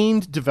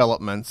contained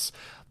developments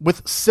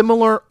with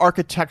similar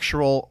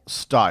architectural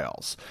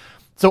styles.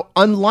 So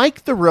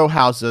unlike the row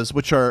houses,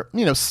 which are,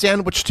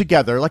 sandwiched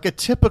together like a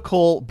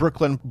typical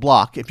Brooklyn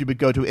block if you would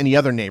go to any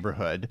other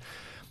neighborhood,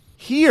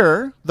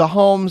 here the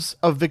homes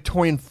of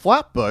Victorian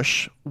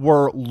Flatbush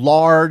were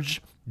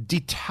large,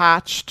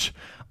 detached,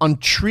 on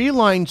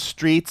tree-lined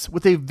streets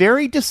with a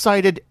very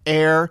decided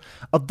air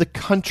of the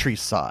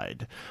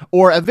countryside,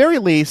 or at very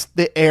least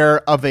the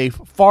air of a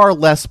far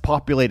less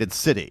populated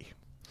city.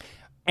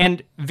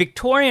 And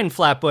Victorian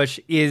Flatbush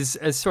is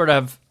a sort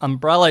of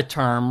umbrella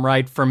term,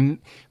 right,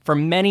 for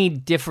many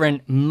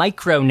different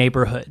micro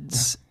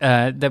neighborhoods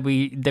that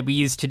we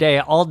use today,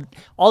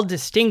 all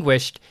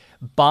distinguished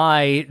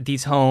by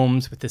these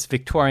homes with this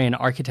Victorian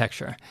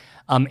architecture.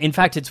 In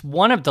fact, it's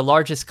one of the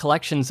largest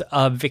collections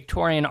of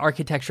Victorian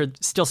architecture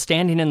still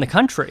standing in the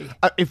country.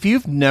 If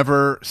you've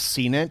never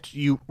seen it,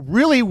 you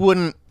really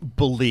wouldn't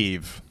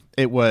believe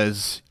it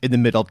was in the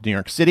middle of New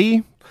York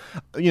City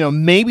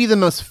Maybe the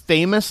most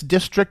famous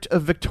district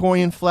of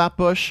Victorian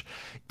Flatbush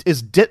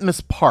is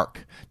Ditmas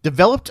Park,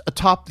 developed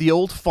atop the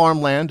old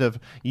farmland of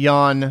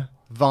Jan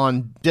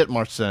van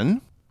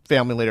Ditmarsson.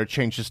 Family later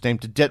changed his name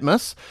to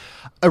Ditmas.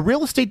 A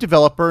real estate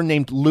developer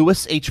named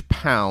Louis H.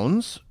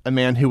 Pounds, a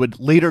man who would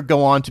later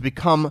go on to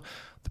become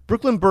the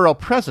Brooklyn Borough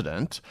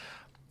president,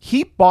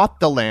 he bought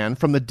the land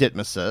from the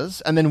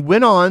Ditmases and then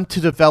went on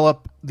to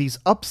develop these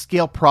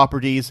upscale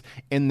properties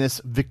in this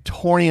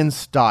Victorian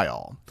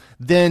style,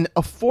 then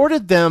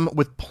afforded them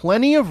with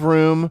plenty of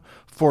room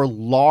for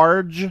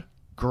large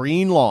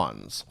green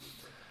lawns.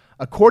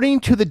 According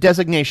to the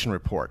designation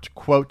report,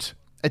 quote,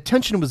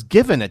 attention was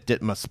given at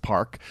Ditmas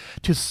Park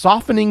to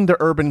softening the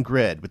urban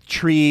grid with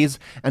trees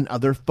and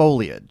other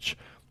foliage.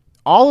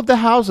 All of the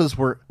houses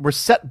were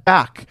set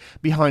back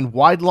behind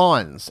wide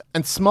lawns,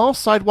 and small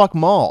sidewalk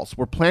malls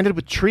were planted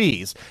with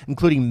trees,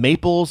 including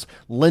maples,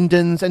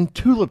 lindens, and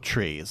tulip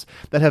trees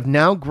that have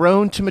now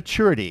grown to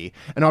maturity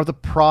and are the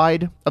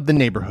pride of the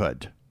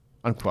neighborhood,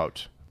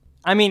 unquote.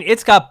 I mean,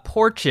 it's got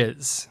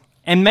porches,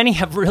 and many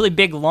have really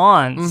big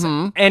lawns,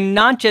 and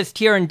not just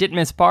here in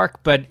Ditmas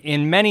Park, but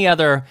in many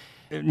other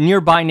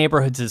nearby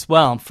neighborhoods as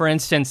well. For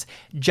instance,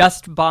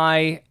 just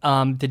by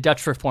the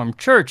Dutch Reformed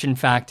Church, in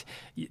fact,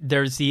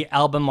 there's the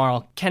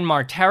Albemarle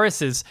Kenmare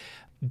Terraces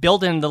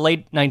built in the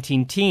late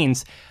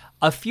 19-teens.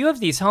 A few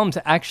of these homes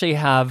actually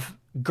have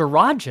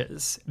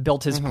garages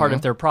built as part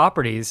of their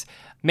properties,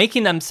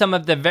 making them some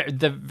of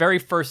the very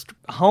first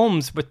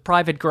homes with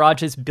private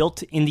garages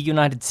built in the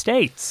United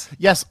States.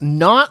 Yes,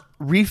 not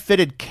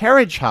refitted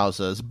carriage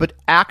houses, but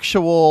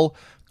actual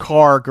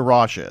car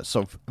garages.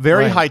 So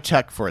very high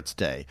tech for its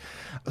day.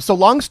 So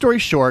long story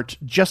short,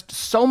 just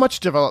so much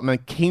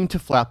development came to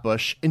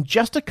Flatbush in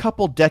just a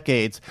couple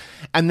decades,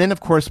 and then, of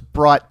course,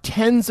 brought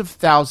tens of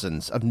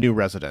thousands of new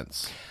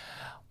residents.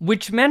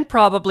 Which meant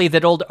probably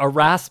that old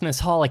Erasmus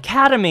Hall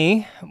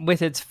Academy,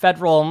 with its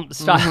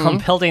federal-style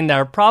building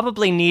there,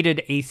 probably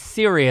needed a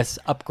serious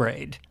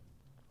upgrade.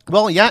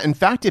 Well, yeah, in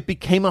fact, it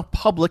became a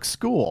public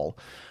school.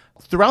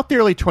 Throughout the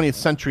early 20th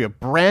century, a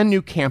brand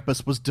new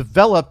campus was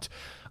developed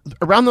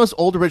around those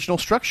old original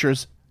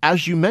structures,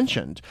 as you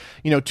mentioned,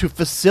 to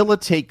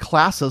facilitate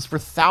classes for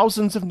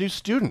thousands of new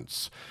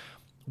students.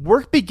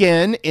 Work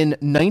began in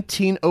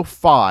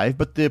 1905,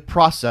 but the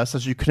process,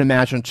 as you can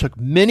imagine, took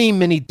many,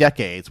 many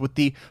decades, with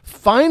the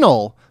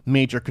final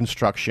major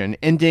construction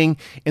ending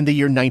in the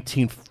year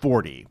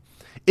 1940.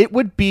 It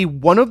would be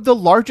one of the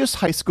largest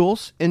high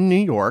schools in New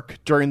York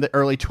during the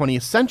early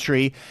 20th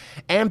century,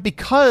 and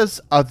because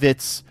of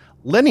its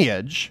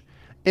lineage,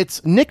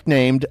 it's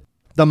nicknamed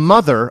the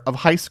mother of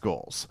high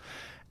schools.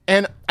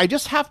 And I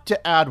just have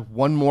to add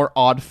one more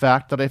odd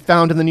fact that I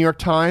found in the New York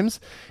Times.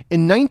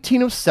 In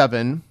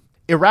 1907,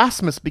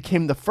 Erasmus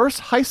became the first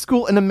high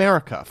school in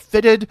America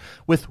fitted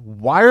with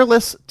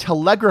wireless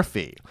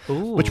telegraphy,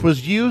 which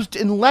was used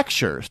in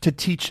lectures to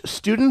teach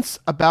students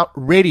about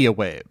radio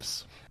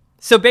waves.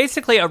 So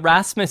basically,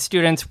 Erasmus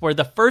students were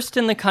the first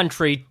in the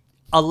country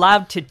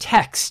allowed to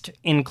text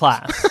in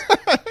class.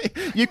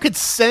 You could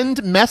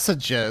send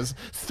messages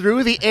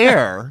through the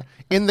air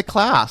in the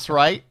class,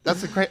 right?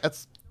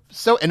 That's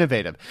so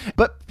innovative.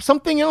 But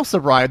something else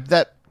arrived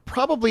that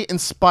probably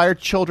inspired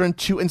children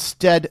to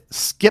instead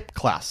skip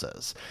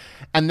classes.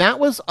 And that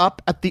was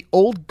up at the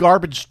old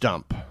garbage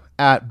dump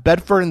at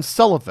Bedford and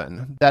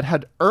Sullivan that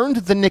had earned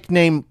the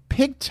nickname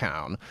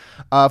Pigtown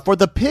for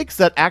the pigs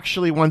that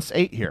actually once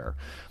ate here.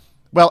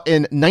 Well,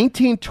 in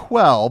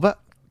 1912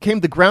 came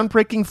the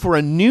groundbreaking for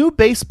a new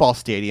baseball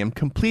stadium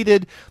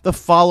completed the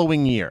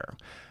following year.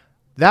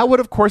 That would,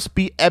 of course,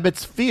 be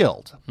Ebbets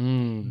Field,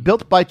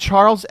 built by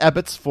Charles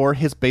Ebbets for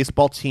his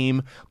baseball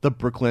team, the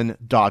Brooklyn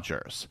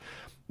Dodgers.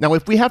 Now,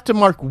 if we have to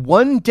mark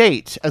one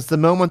date as the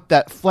moment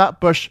that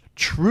Flatbush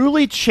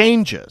truly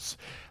changes,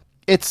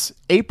 it's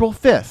April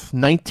 5th,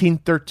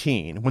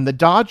 1913, when the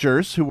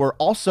Dodgers, who were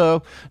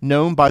also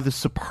known by the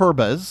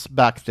Superbas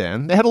back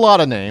then, they had a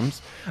lot of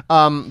names,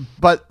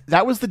 but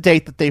that was the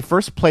date that they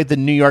first played the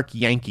New York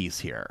Yankees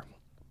here.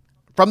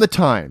 From the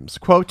Times,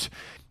 quote,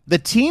 the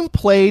team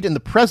played in the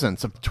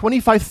presence of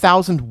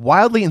 25,000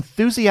 wildly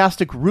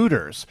enthusiastic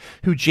rooters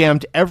who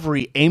jammed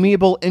every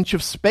amiable inch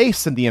of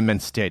space in the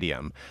immense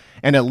stadium,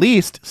 and at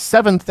least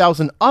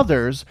 7,000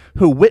 others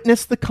who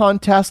witnessed the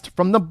contest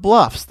from the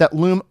bluffs that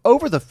loom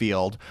over the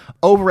field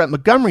over at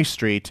Montgomery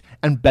Street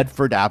and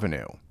Bedford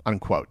Avenue,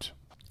 unquote.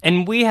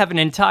 And we have an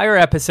entire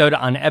episode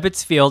on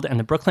Ebbets Field and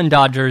the Brooklyn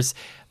Dodgers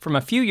from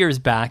a few years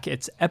back.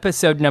 It's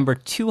episode number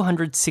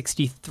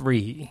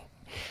 263.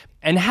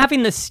 And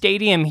having the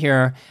stadium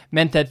here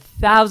meant that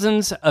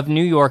thousands of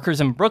New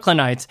Yorkers and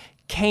Brooklynites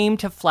came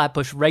to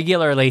Flatbush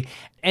regularly,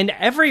 and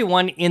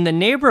everyone in the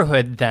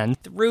neighborhood then,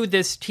 through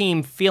this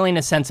team, feeling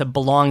a sense of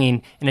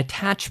belonging and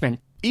attachment.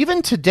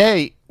 Even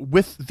today,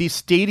 with the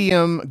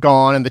stadium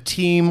gone and the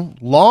team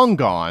long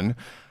gone,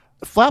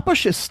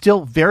 Flatbush is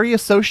still very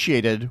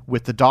associated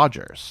with the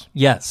Dodgers.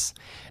 Yes.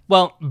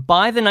 Well,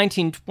 by the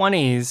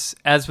 1920s,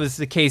 as was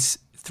the case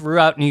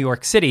throughout New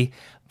York City,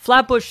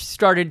 Flatbush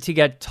started to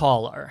get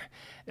taller.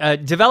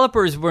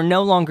 Developers were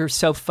no longer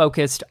so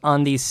focused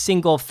on these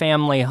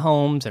single-family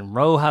homes and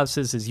row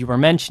houses, as you were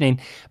mentioning,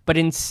 but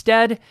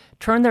instead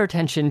turned their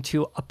attention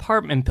to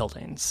apartment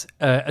buildings,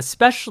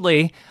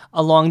 especially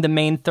along the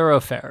main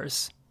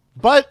thoroughfares.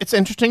 But it's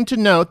interesting to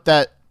note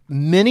that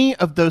many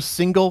of those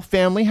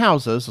single-family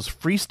houses, those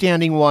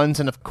freestanding ones,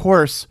 and of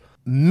course,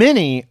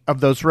 many of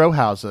those row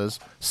houses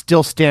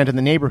still stand in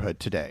the neighborhood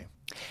today.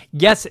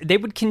 Yes, they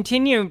would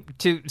continue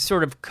to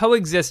sort of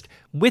coexist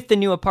with the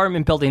new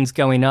apartment buildings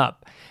going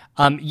up.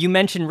 You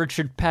mentioned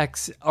Richard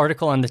Peck's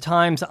article in the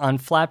Times on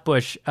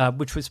Flatbush,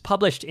 which was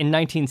published in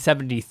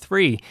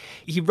 1973.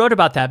 He wrote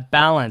about that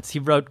balance. He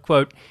wrote,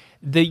 quote,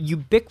 "The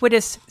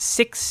ubiquitous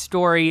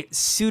six-story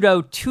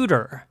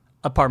pseudo-Tudor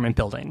apartment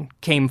building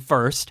came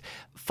first,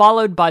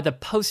 followed by the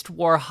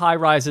post-war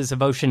high-rises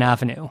of Ocean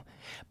Avenue.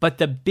 But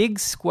the big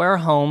square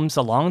homes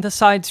along the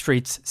side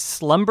streets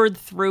slumbered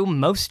through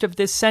most of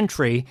this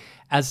century,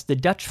 as the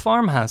Dutch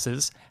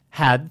farmhouses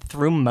had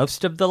through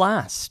most of the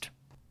last."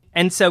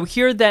 And so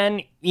here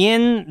then,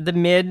 in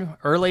the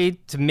early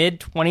to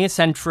mid-20th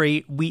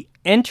century, we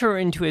enter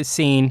into a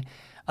scene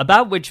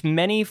about which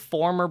many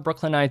former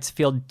Brooklynites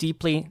feel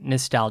deeply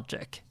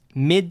nostalgic.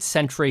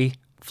 Mid-century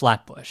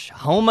Flatbush,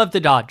 home of the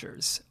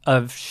Dodgers,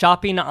 of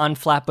shopping on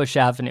Flatbush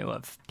Avenue,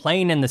 of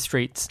playing in the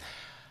streets.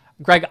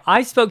 Greg,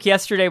 I spoke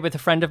yesterday with a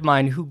friend of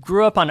mine who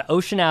grew up on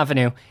Ocean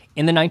Avenue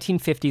in the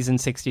 1950s and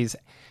 60s,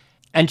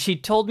 and she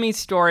told me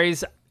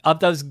stories of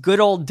those good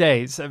old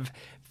days of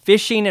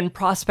fishing in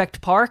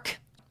Prospect Park,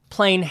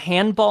 playing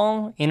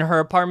handball in her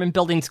apartment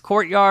building's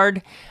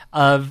courtyard,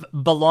 of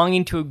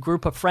belonging to a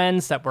group of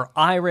friends that were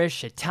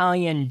Irish,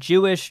 Italian,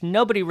 Jewish.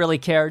 Nobody really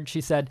cared,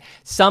 she said.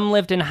 Some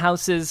lived in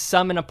houses,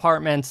 some in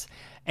apartments.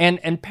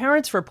 And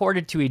parents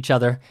reported to each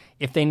other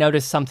if they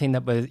noticed something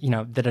that was,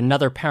 that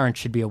another parent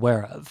should be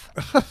aware of.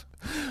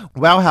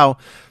 Wow, how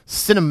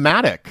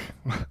cinematic.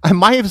 I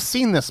might have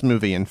seen this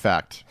movie, in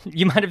fact.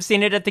 You might have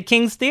seen it at the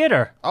King's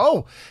Theater.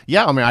 Oh,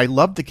 yeah. I mean, I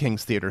love the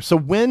King's Theater. So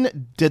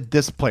when did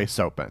this place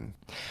open?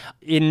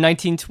 In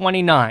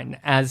 1929,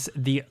 as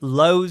the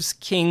Loew's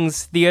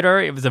King's Theater.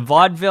 It was a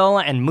vaudeville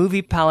and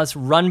movie palace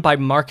run by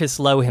Marcus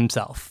Loew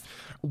himself.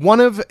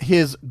 One of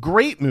his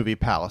great movie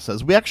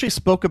palaces. We actually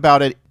spoke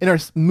about it in our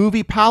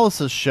Movie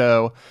Palaces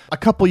show a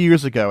couple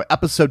years ago,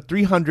 episode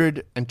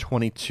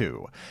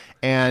 322.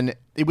 And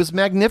it was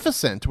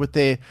magnificent with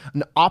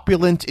an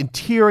opulent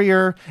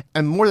interior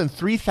and more than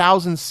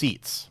 3,000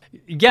 seats.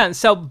 Yeah,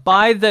 so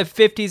by the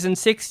 50s and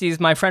 60s,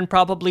 my friend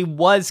probably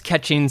was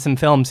catching some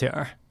films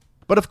here.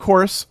 But of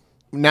course,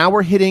 now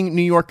we're hitting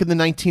New York in the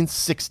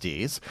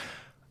 1960s,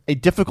 a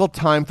difficult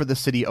time for the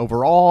city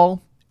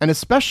overall, and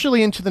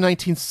especially into the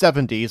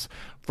 1970s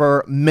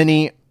for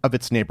many of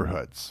its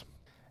neighborhoods.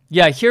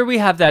 Yeah, here we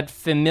have that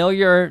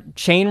familiar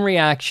chain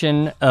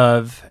reaction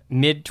of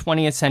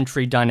mid-20th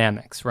century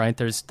dynamics, right?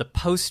 There's the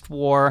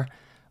post-war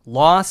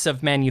loss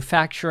of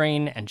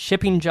manufacturing and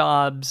shipping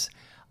jobs.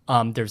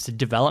 There's the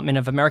development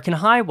of American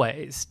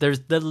highways. There's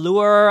the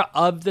lure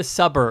of the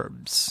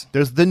suburbs.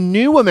 There's the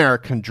new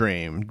American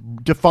dream,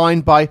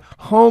 defined by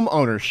home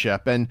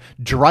ownership and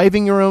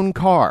driving your own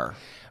car.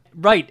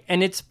 Right,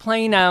 and it's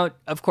playing out,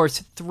 of course,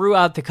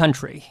 throughout the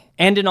country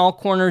and in all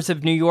corners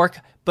of New York,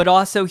 but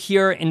also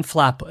here in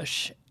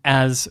Flatbush,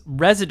 as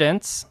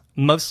residents,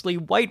 mostly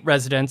white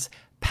residents,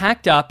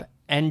 packed up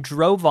and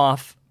drove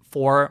off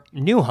for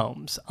new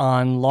homes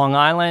on Long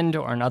Island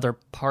or in other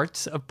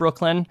parts of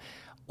Brooklyn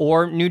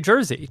or New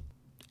Jersey,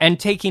 and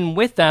taking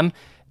with them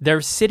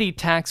their city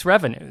tax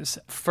revenues,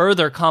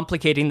 further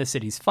complicating the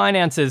city's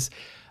finances,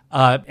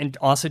 and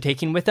also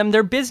taking with them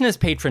their business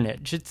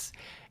patronage.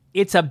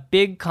 It's a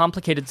big,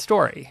 complicated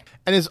story.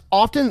 And is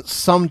often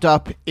summed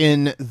up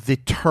in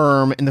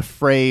the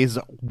phrase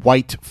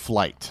white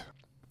flight.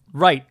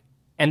 Right.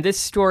 And this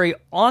story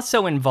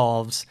also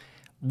involves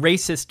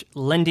racist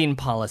lending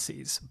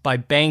policies by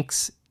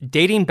banks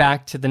dating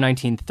back to the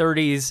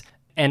 1930s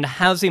and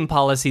housing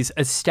policies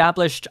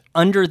established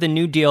under the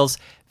New Deal's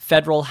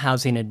Federal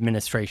Housing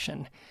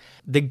Administration.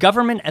 The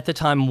government at the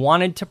time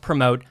wanted to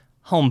promote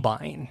home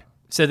buying,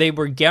 so they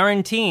were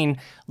guaranteeing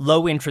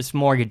low-interest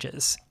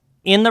mortgages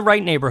in the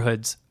right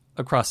neighborhoods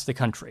across the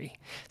country.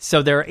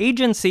 So their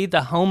agency,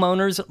 the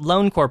Homeowners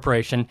Loan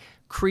Corporation,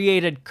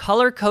 created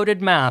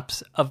color-coded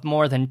maps of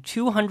more than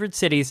 200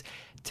 cities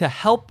to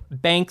help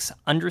banks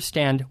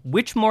understand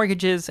which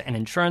mortgages and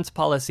insurance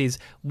policies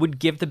would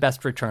give the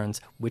best returns,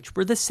 which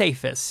were the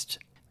safest.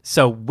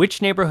 So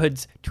which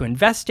neighborhoods to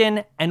invest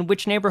in and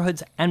which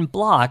neighborhoods and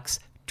blocks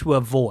to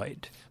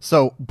avoid.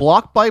 So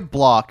block by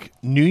block,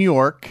 New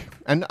York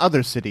and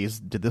other cities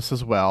did this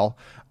as well.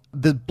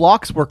 The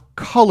blocks were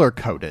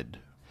color-coded.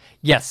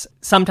 Yes,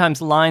 sometimes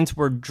lines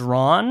were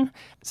drawn.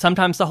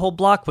 Sometimes the whole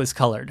block was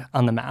colored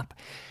on the map.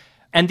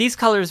 And these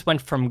colors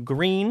went from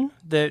green,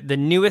 the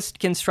newest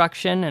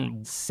construction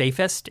and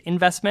safest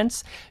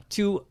investments,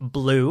 to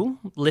blue,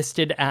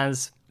 listed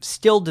as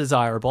still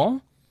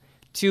desirable,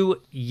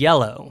 to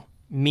yellow,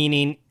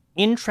 meaning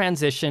in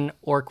transition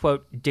or,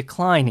 quote,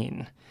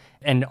 declining,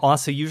 and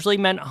also usually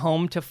meant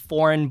home to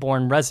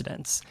foreign-born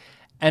residents.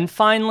 And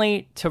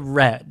finally, to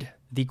red,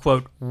 the,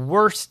 quote,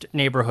 worst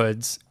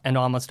neighborhoods, and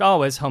almost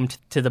always home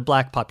to the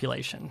black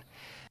population.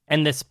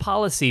 And this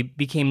policy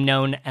became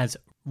known as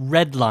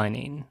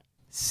redlining.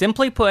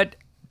 Simply put,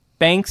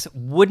 banks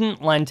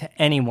wouldn't lend to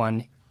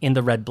anyone in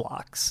the red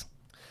blocks.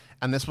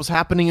 And this was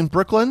happening in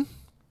Brooklyn?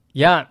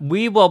 Yeah,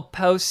 we will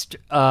post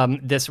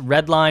this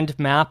redlined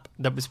map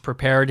that was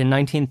prepared in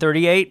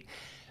 1938,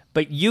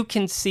 but you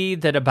can see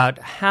that about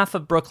half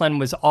of Brooklyn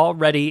was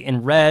already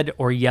in red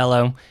or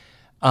yellow,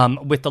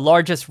 with the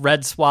largest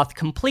red swath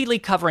completely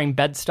covering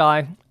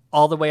Bed-Stuy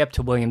all the way up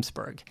to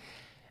Williamsburg.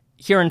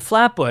 Here in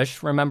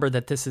Flatbush, remember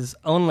that this is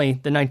only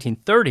the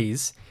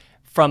 1930s,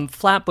 from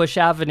Flatbush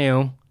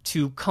Avenue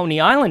to Coney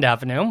Island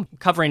Avenue,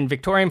 covering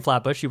Victorian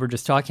Flatbush you were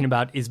just talking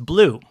about, is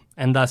blue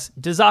and thus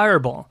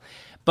desirable.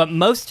 But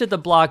most of the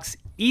blocks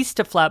east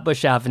of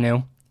Flatbush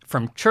Avenue,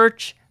 from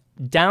Church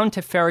down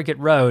to Farragut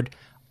Road,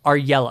 are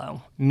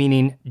yellow,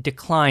 meaning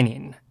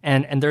declining.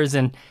 And there's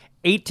an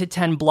 8 to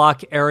 10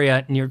 block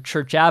area near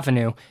Church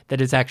Avenue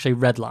that is actually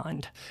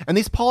redlined. And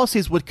these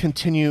policies would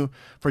continue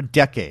for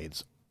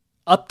decades.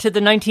 Up to the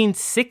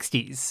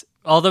 1960s,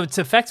 although its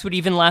effects would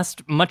even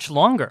last much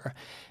longer.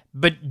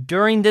 But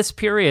during this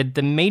period,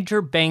 the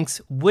major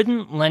banks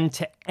wouldn't lend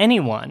to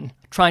anyone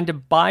trying to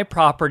buy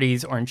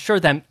properties or insure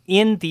them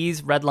in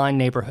these redline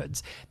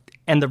neighborhoods.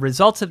 And the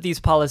results of these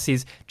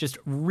policies just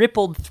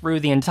rippled through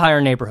the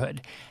entire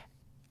neighborhood.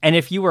 And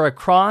if you were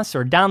across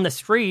or down the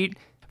street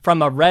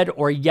from a red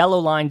or yellow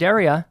lined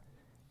area,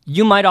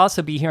 you might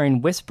also be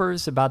hearing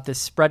whispers about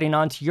this spreading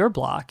onto your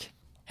block.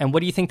 And what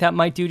do you think that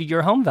might do to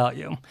your home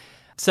value?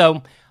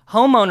 So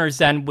homeowners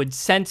then would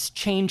sense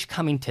change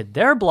coming to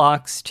their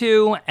blocks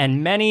too,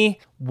 and many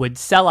would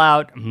sell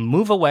out,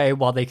 move away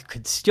while they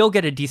could still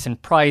get a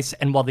decent price,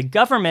 and while the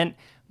government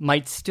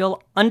might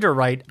still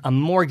underwrite a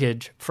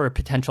mortgage for a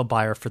potential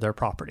buyer for their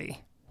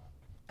property.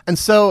 And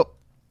so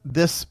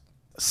this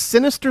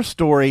sinister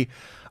story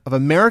of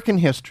American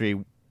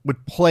history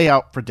would play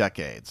out for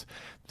decades.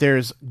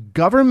 There's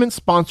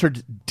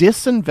government-sponsored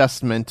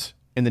disinvestment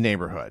in the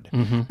neighborhood.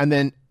 Mm-hmm. And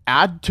then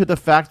add to the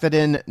fact that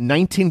in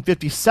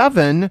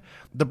 1957,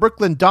 the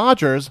Brooklyn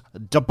Dodgers,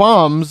 da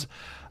Bombs,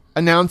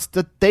 announced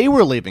that they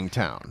were leaving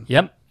town.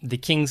 Yep. The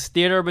King's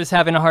Theater was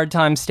having a hard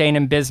time staying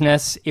in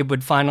business. It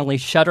would finally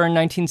shutter in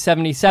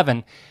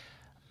 1977.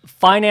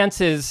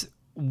 Finances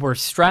were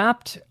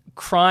strapped.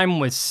 Crime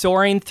was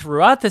soaring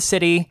throughout the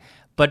city,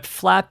 but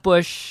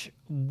Flatbush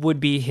would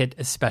be hit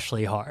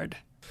especially hard.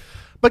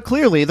 But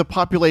clearly, the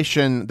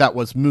population that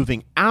was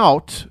moving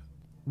out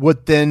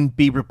would then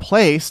be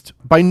replaced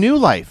by new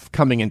life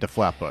coming into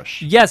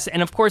Flatbush. Yes,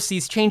 and of course,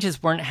 these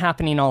changes weren't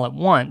happening all at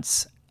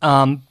once.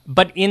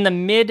 But in the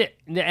mid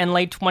and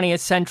late 20th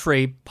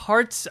century,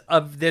 parts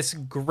of this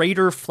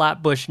greater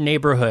Flatbush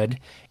neighborhood,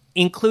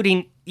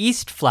 including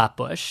East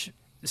Flatbush,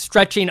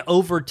 stretching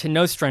over to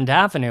Nostrand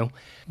Avenue,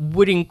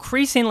 would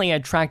increasingly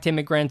attract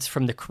immigrants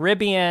from the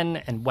Caribbean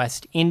and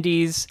West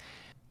Indies.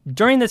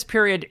 During this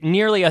period,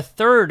 nearly a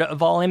third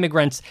of all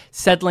immigrants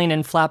settling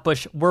in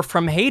Flatbush were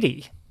from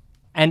Haiti.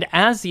 And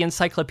as the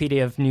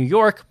Encyclopedia of New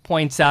York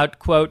points out,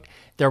 quote,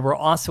 there were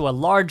also a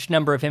large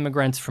number of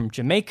immigrants from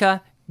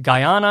Jamaica,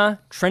 Guyana,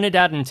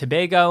 Trinidad and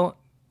Tobago,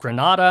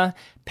 Grenada,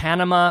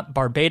 Panama,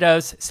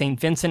 Barbados, St.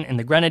 Vincent and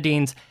the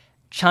Grenadines,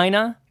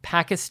 China,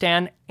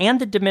 Pakistan, and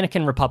the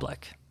Dominican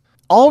Republic.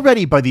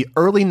 Already by the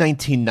early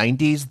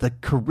 1990s, the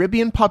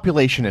Caribbean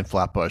population in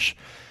Flatbush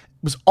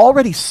was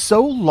already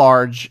so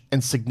large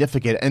and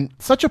significant and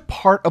such a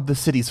part of the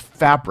city's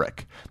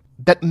fabric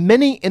that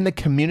many in the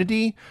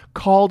community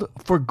called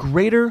for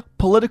greater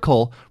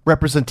political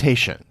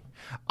representation.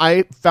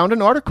 I found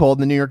an article in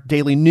the New York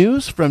Daily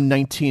News from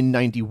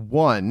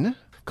 1991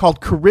 called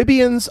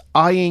Caribbeans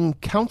Eyeing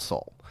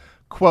Council.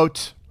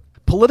 Quote,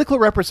 political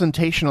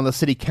representation on the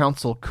city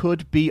council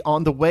could be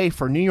on the way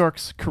for New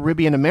York's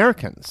Caribbean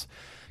Americans.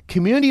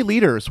 Community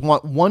leaders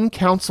want one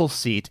council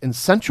seat in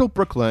central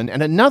Brooklyn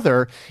and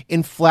another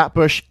in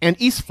Flatbush and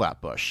East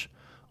Flatbush.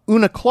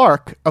 Una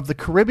Clark of the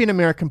Caribbean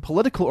American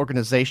Political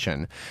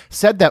Organization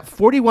said that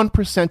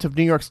 41% of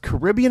New York's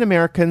Caribbean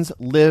Americans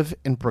live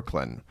in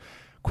Brooklyn.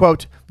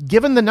 Quote,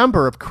 given the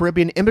number of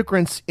Caribbean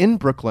immigrants in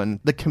Brooklyn,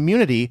 the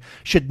community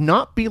should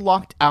not be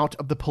locked out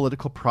of the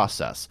political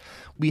process.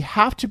 We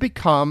have to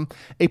become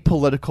a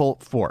political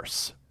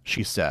force,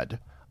 she said,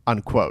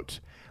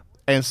 unquote.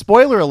 And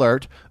spoiler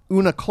alert,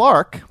 Una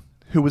Clark,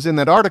 who was in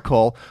that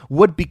article,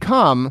 would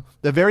become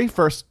the very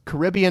first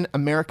Caribbean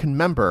American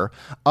member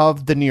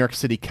of the New York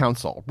City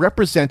Council,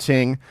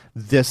 representing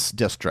this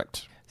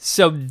district.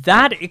 So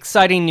that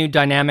exciting new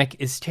dynamic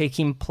is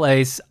taking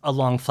place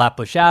along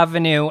Flatbush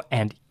Avenue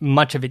and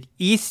much of it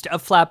east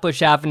of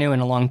Flatbush Avenue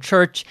and along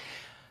Church.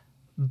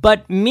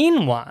 But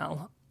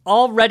meanwhile,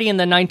 already in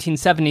the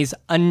 1970s,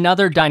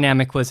 another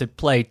dynamic was at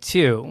play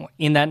too.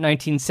 In that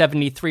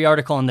 1973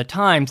 article in the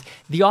Times,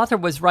 the author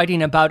was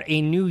writing about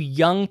a new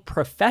young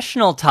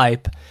professional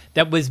type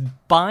that was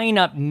buying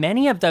up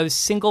many of those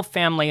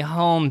single-family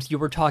homes you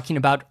were talking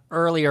about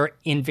earlier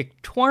in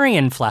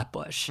Victorian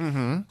Flatbush.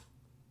 Mm-hmm.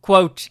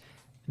 Quote,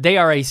 They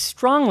are a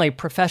strongly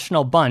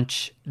professional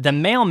bunch. The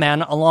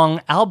mailman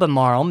along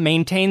Albemarle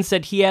maintains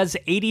that he has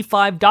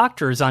 85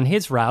 doctors on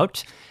his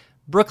route.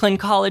 Brooklyn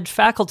College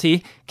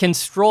faculty can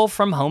stroll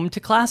from home to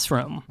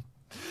classroom.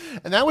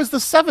 And that was the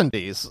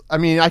 70s. I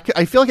mean, I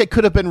feel like it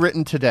could have been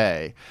written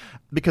today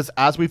because,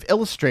 as we've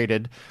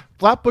illustrated,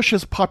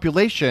 Flatbush's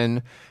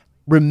population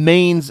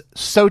remains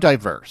so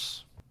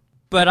diverse.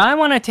 But I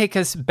want to take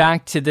us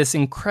back to this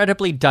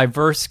incredibly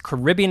diverse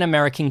Caribbean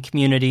American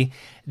community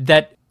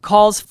that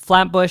calls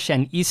Flatbush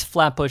and East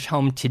Flatbush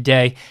home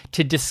today.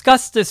 To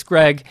discuss this,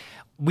 Greg,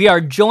 we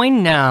are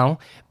joined now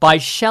by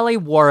Shelley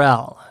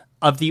Worrell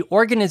of the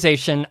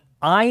organization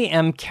I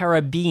Am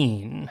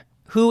Caribbean,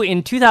 who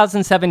in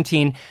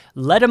 2017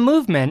 led a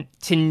movement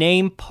to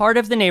name part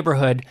of the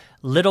neighborhood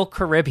Little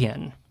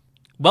Caribbean.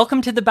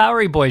 Welcome to the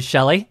Bowery Boys,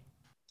 Shelley.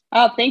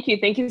 Oh, thank you.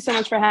 Thank you so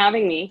much for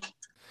having me.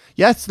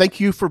 Yes, thank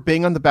you for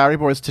being on the Bowery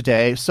Boys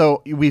today.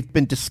 So we've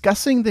been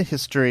discussing the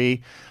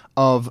history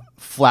of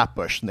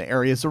Flatbush and the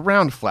areas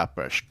around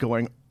Flatbush,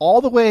 going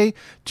all the way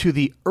to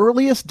the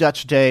earliest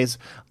Dutch days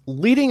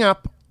leading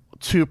up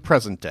to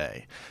present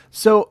day.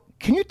 So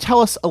can you tell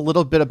us a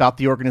little bit about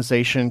the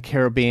organization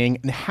Caribbean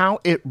and how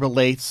it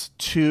relates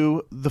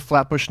to the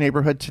Flatbush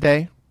neighborhood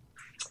today?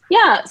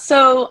 Yeah,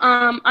 so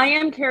I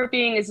Am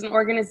Caribbean is an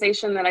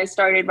organization that I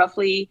started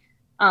roughly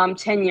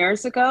 10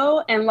 years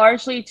ago, and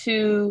largely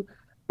to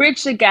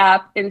bridge the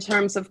gap in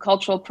terms of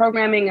cultural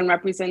programming and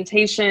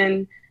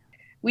representation.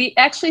 We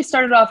actually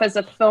started off as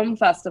a film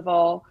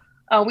festival.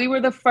 We were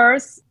the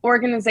first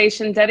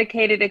organization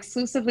dedicated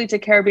exclusively to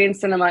Caribbean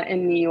cinema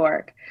in New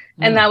York.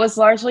 And that was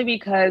largely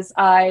because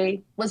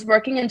I was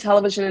working in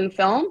television and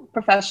film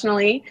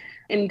professionally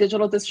in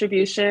digital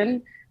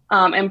distribution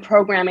and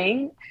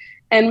programming,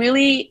 and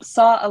really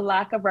saw a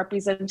lack of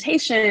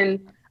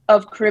representation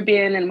of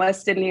Caribbean and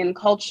West Indian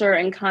culture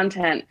and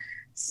content.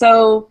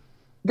 So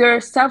there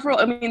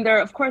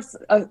are of course,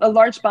 a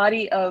large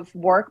body of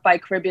work by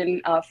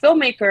Caribbean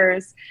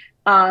filmmakers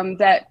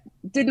that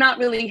did not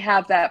really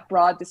have that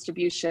broad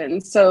distribution.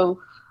 So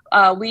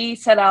we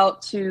set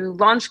out to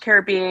launch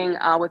Caribbean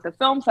with a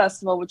film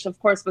festival, which of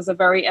course was a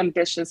very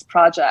ambitious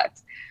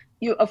project.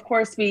 We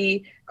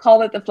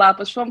called it the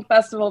Flatbush Film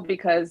Festival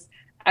because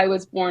I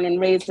was born and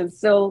raised and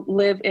still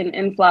live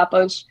in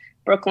Flatbush,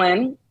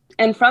 Brooklyn.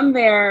 And from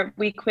there,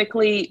 we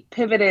quickly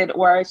pivoted,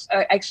 or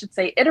I should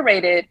say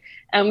iterated,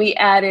 and we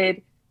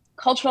added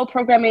cultural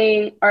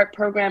programming, art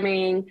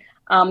programming,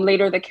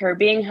 later the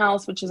Caribbean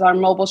House, which is our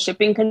mobile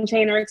shipping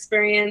container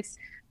experience.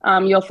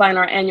 You'll find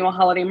our annual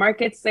holiday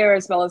markets there,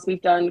 as well as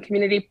we've done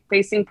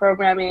community-facing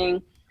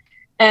programming.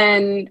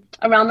 And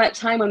around that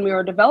time when we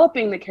were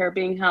developing the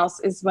Caribbean House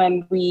is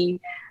when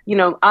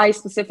I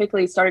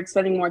specifically started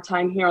spending more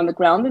time here on the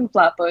ground in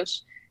Flatbush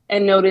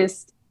and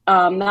noticed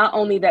not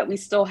only that we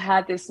still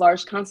had this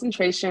large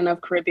concentration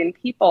of Caribbean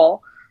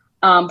people,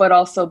 but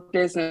also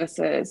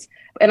businesses.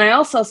 And I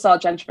also saw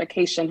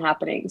gentrification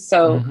happening.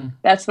 So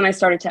that's when I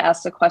started to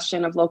ask the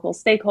question of local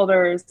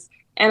stakeholders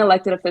and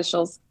elected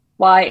officials,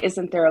 why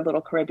isn't there a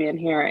Little Caribbean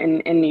here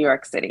in New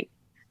York City?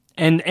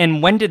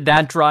 And when did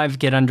that drive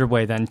get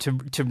underway then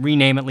to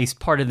rename at least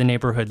part of the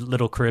neighborhood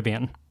Little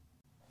Caribbean?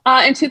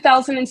 In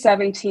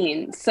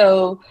 2017.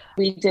 So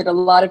we did a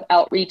lot of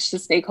outreach to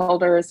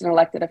stakeholders and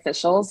elected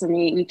officials, and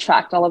we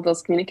tracked all of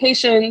those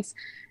communications.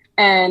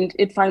 And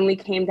it finally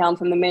came down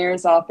from the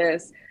mayor's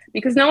office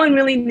because no one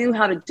really knew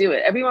how to do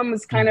it. Everyone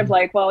was kind of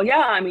like, well,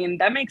 yeah, I mean,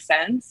 that makes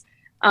sense.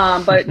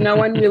 But no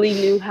one really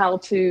knew how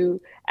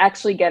to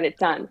actually get it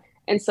done.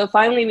 And so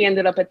finally we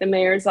ended up at the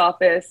mayor's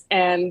office,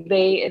 and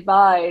they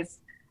advised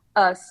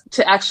us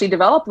to actually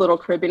develop Little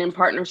Caribbean in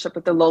partnership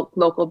with the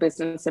local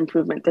business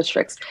improvement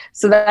districts.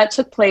 So that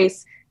took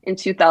place in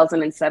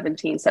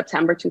 2017,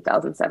 September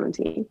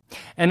 2017.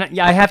 And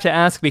yeah, I have to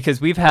ask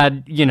because we've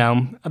had,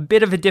 a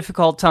bit of a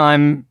difficult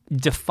time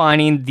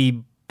defining the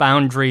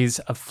boundaries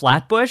of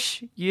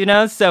Flatbush,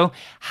 so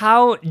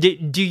how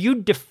do you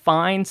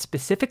define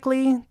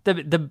specifically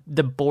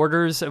the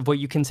borders of what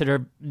you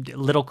consider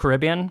Little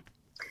Caribbean?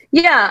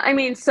 Yeah, I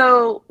mean,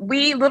 so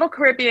Little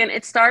Caribbean,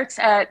 it starts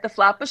at the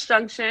Flatbush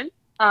Junction.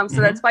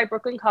 So that's by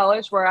Brooklyn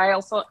College, where I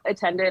also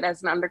attended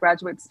as an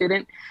undergraduate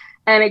student.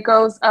 And it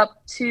goes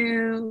up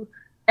to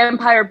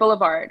Empire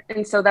Boulevard.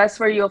 And so that's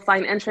where you'll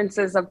find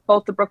entrances of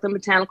both the Brooklyn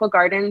Botanical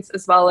Gardens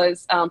as well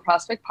as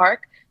Prospect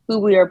Park, who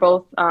we are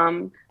both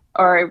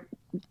are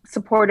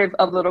supportive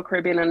of Little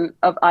Caribbean and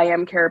of I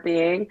Am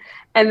Caribbean.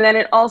 And then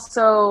it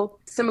also,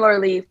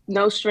 similarly,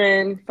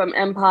 Nostrand from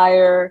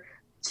Empire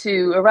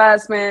to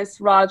Erasmus,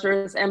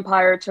 Rogers,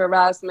 Empire to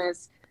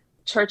Erasmus,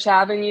 Church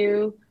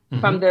Avenue,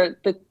 from the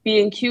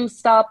B&Q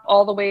stop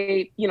all the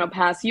way,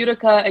 past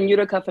Utica, and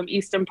Utica from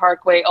Eastern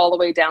Parkway all the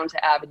way down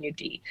to Avenue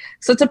D.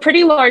 So it's a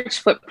pretty large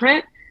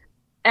footprint,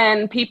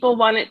 and people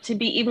want it to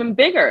be even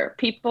bigger.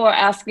 People are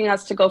asking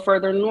us to go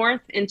further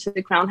north into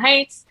the Crown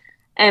Heights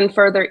and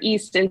further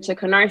east into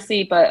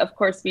Canarsie, but of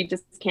course we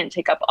just can't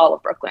take up all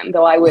of Brooklyn.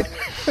 Though I would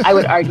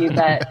argue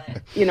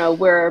that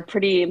we're a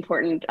pretty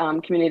important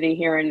community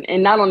here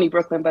in not only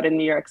Brooklyn but in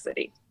New York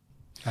City.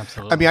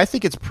 Absolutely. I mean, I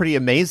think it's pretty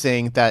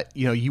amazing that,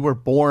 you were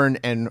born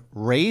and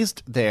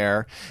raised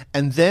there,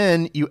 and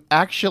then you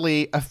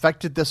actually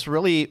affected this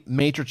really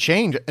major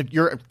change.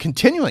 You're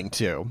continuing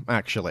to,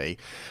 actually.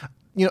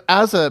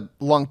 As a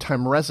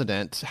longtime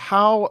resident,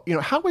 how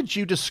would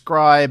you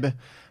describe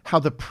how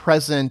the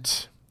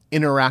present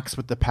interacts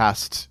with the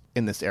past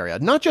in this area?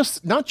 Not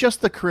just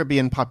the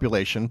Caribbean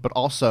population, but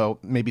also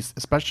maybe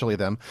especially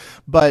them,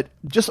 but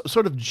just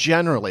sort of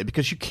generally,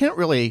 because you can't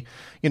really,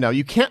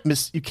 you can't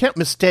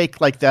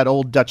mistake like that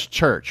old Dutch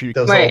church.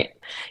 Right.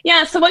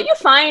 Yeah. So what you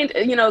find,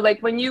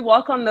 like when you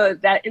walk on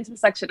that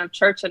intersection of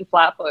church and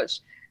Flatbush,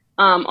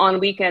 on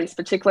weekends,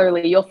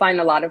 particularly, you'll find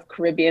a lot of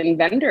Caribbean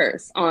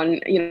vendors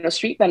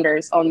street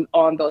vendors on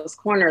those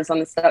corners, on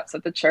the steps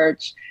of the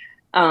church,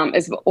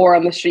 or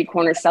on the street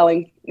corner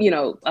selling,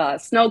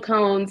 snow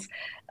cones,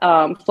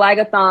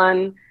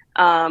 flagathon.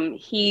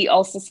 He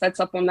also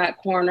sets up on that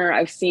corner.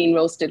 I've seen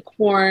roasted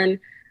corn,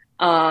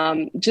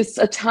 just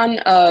a ton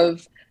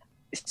of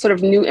sort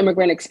of new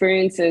immigrant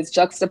experiences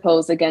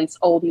juxtaposed against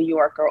old New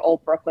York or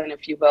old Brooklyn,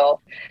 if you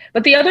will.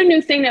 But the other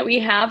new thing that we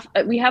have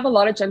a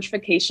lot of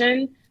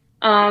gentrification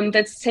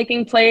that's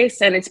taking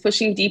place, and it's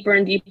pushing deeper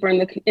and deeper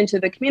into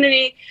the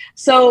community.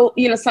 So,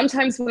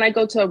 sometimes when I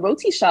go to a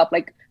roti shop,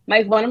 like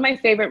one of my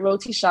favorite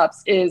roti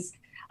shops is,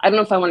 I don't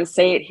know if I want to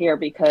say it here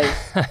because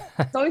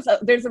it's always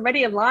there's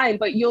already a line,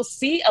 but you'll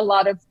see a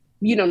lot of,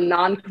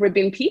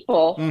 non-Caribbean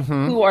people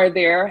who are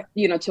there,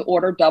 to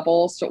order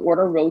doubles, to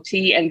order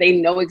roti, and they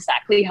know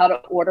exactly how to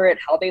order it,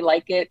 how they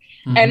like it.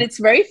 And it's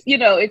very,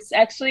 it's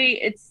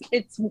actually,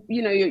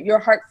 your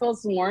heart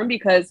feels warm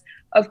because,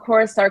 of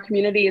course, our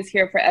community is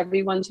here for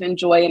everyone to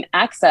enjoy and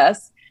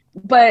access.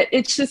 But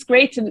it's just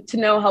great to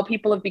know how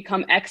people have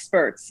become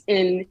experts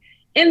in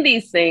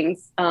these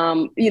things,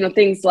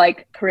 things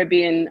like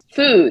Caribbean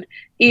food,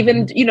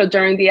 even,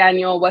 during the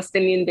annual West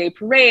Indian Day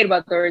Parade,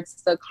 whether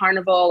it's the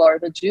Carnival or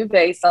the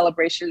Juve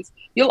celebrations,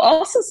 you'll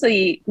also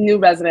see new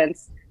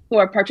residents who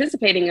are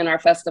participating in our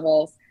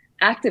festivals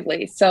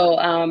actively. So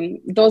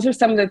those are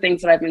some of the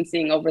things that I've been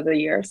seeing over the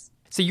years.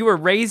 So you were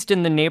raised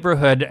in the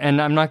neighborhood,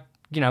 and I'm not,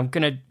 going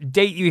to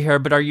date you here,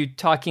 but are you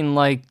talking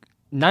like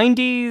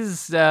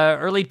 90s,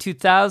 early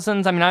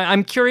 2000s? I mean,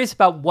 I'm curious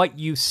about what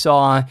you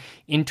saw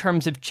in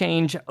terms of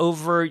change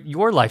over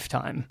your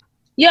lifetime.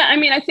 Yeah, I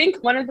mean, I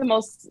think one of the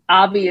most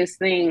obvious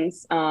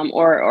things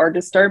or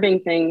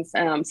disturbing things,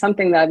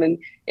 something that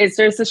is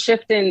there's a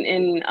shift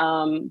in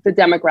the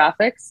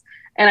demographics.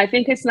 And I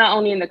think it's not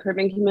only in the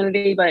Caribbean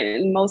community, but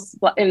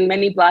in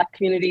many Black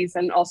communities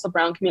and also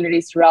brown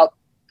communities throughout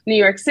New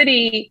York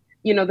City.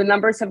 The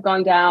numbers have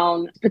gone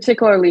down,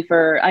 particularly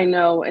I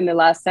know in the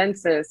last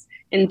census,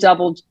 in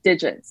double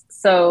digits.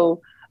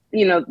 So,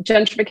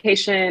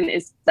 gentrification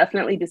is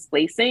definitely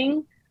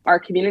displacing our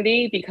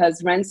community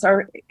because rents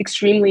are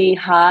extremely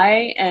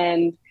high,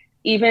 and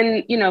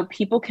even,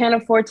 people can't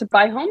afford to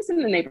buy homes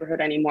in the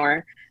neighborhood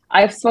anymore.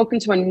 I've spoken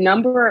to a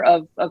number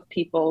of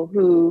people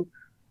who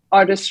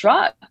are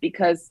distraught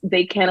because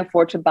they can't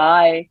afford to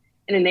buy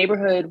in a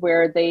neighborhood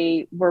where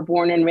they were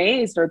born and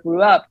raised or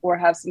grew up or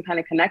have some kind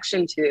of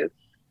connection to.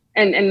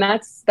 And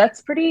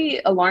that's pretty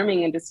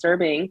alarming and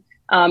disturbing.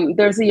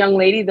 There's a young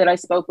lady that I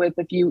spoke with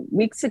a few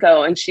weeks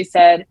ago, and she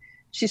said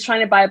she's trying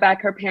to buy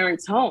back her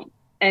parents' home.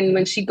 And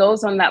when she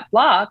goes on that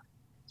block,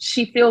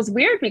 she feels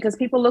weird because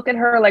people look at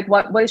her like,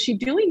 what is she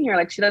doing here?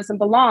 Like she doesn't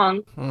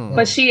belong.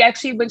 But she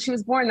actually, when she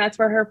was born, that's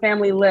where her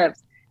family lived.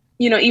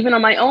 Even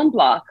on my own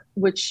block,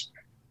 which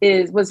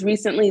was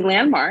recently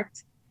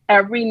landmarked,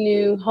 every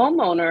new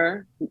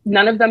homeowner,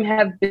 none of them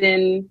have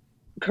been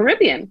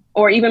Caribbean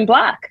or even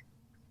Black.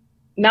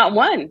 Not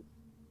one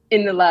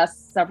in the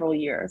last several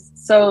years.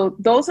 So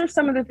those are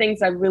some of the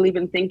things I've really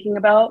been thinking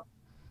about,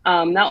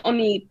 not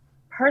only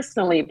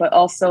personally, but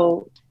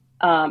also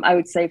I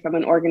would say from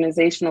an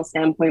organizational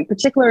standpoint,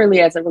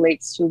 particularly as it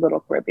relates to Little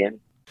Caribbean.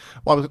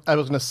 Well, I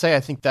was going to say, I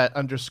think that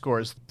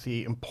underscores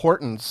the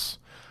importance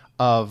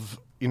of,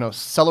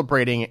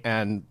 celebrating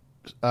and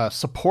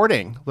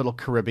supporting Little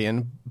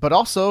Caribbean, but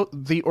also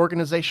the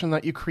organization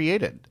that you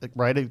created,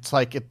 right? It's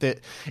like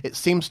it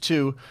seems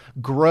to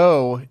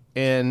grow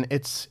in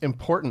its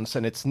importance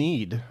and its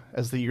need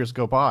as the years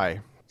go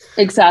by.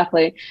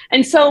 Exactly.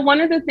 And so one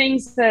of the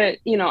things that,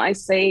 I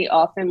say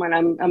often when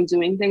I'm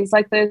doing things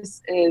like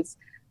this is,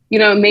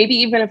 maybe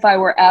even if I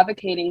were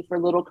advocating for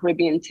Little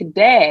Caribbean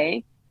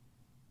today,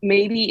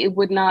 maybe it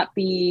would not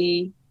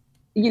be,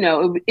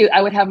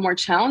 I would have more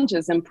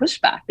challenges and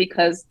pushback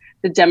because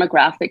the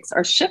demographics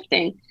are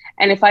shifting.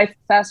 And if I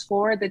fast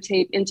forward the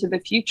tape into the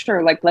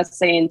future, like let's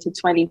say into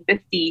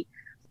 2050,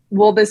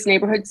 will this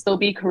neighborhood still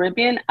be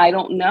Caribbean? I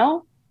don't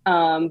know.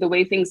 The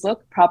way things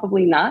look,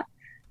 probably not.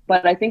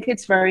 But I think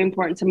it's very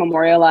important to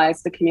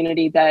memorialize the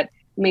community that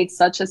made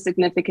such a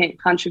significant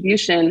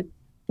contribution,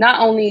 not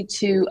only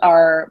to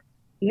our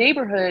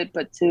neighborhood,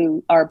 but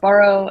to our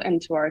borough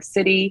and to our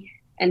city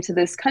and to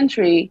this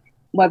country,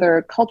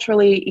 whether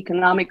culturally,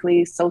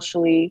 economically,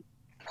 socially,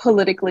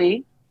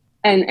 politically,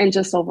 and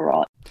just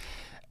overall.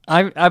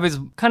 I was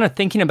kind of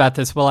thinking about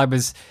this while I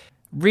was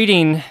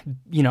reading,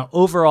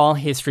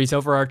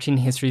 overarching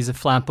histories of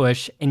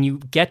Flatbush, and you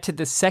get to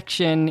the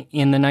section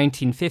in the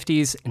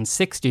 1950s and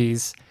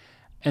 60s,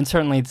 and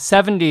certainly the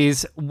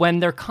 70s, when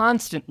they're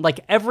constant, like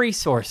every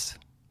source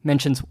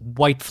mentions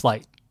white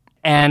flight.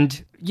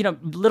 And,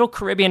 Little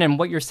Caribbean and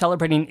what you're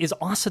celebrating is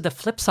also the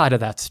flip side of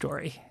that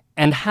story.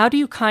 And how do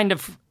you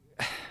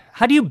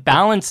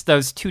balance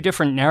those two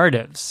different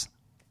narratives?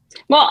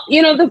 Well,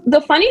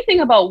 the funny thing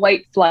about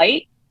white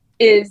flight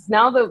is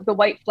now the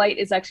white flight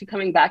is actually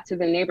coming back to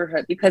the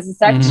neighborhood because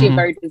it's actually a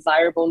very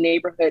desirable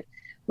neighborhood,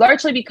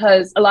 largely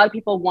because a lot of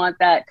people want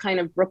that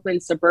kind of Brooklyn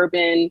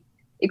suburban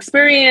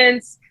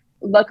experience.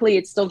 Luckily,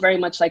 it's still very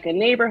much like a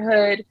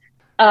neighborhood.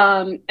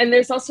 And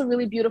there's also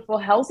really beautiful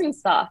housing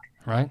stock.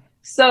 Right.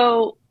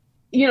 So,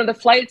 the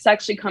flight's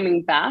actually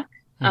coming back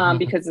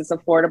because it's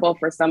affordable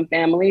for some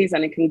families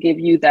and it can give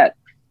you that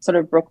sort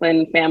of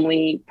Brooklyn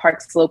family Park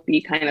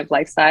Slope-y kind of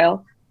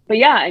lifestyle. But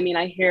yeah,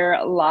 I hear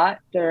a lot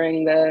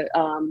during the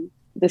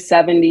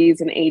 70s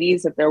and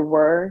 80s that there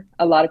were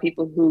a lot of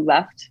people who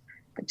left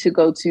to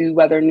go to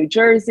whether New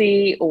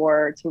Jersey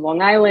or to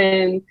Long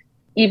Island,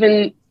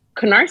 even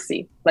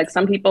Canarsie. Like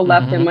some people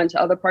left and went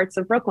to other parts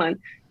of Brooklyn.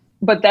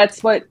 But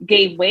that's what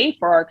gave way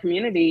for our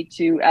community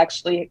to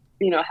actually,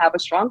 have a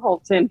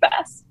stronghold to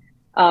invest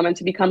and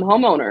to become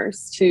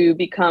homeowners, to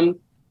become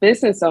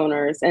business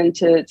owners, and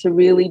to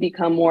really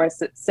become more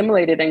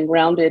assimilated and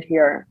grounded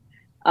here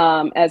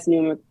as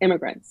new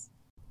immigrants.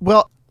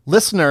 Well,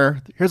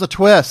 listener, here's a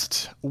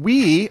twist.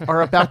 We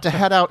are about to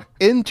head out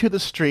into the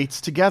streets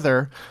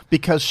together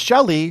because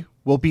Shelley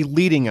will be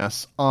leading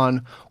us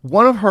on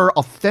one of her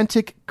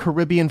authentic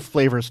Caribbean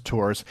flavors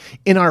tours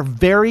in our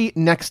very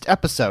next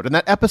episode. And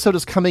that episode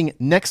is coming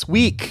next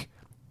week.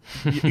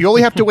 You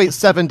only have to wait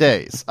 7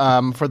 days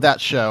for that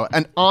show.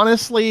 And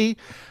honestly,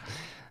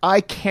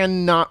 I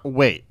cannot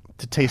wait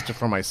to taste it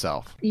for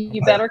myself.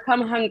 You better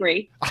come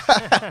hungry.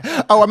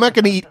 Oh, I'm not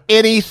going to eat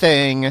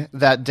anything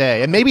that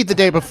day, and maybe the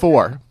day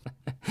before.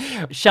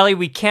 Shelley,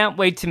 we can't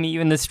wait to meet you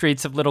in the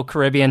streets of Little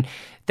Caribbean.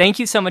 Thank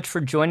you so much for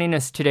joining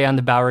us today on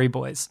the Bowery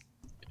Boys.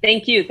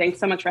 Thank you. Thanks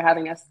so much for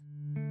having us.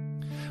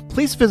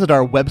 Please visit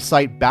our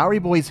website,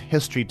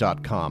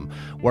 BoweryBoysHistory.com,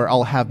 where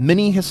I'll have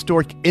many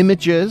historic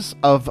images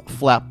of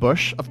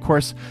Flatbush, of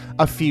course,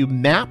 a few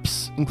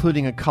maps,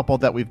 including a couple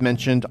that we've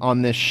mentioned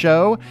on this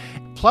show.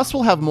 Plus,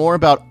 we'll have more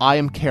about I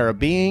Am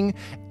Caribbean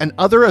and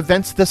other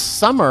events this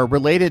summer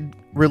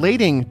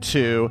relating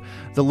to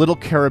the Little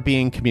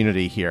Caribbean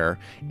community here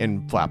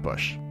in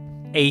Flatbush.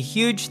 A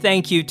huge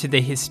thank you to the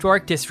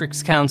Historic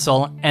Districts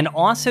Council and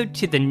also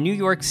to the New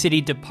York City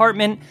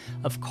Department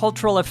of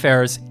Cultural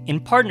Affairs in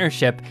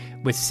partnership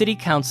with City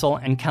Council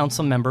and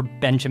Council member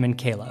Benjamin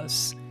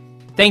Kalos.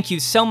 Thank you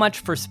so much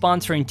for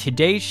sponsoring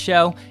today's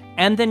show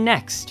and the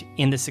next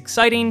in this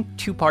exciting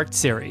 2-part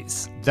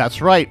series.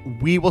 That's right.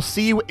 We will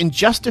see you in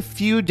just a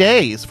few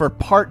days for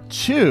part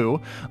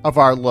 2 of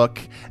our look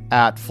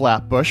at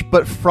Flatbush,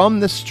 but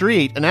from the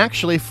street and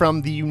actually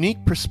from the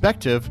unique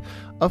perspective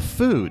of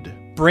food.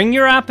 Bring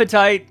your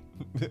appetite.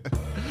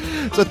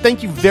 So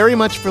thank you very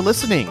much for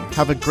listening.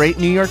 Have a great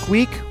New York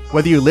week,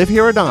 whether you live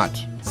here or not.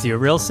 See you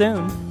real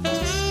soon.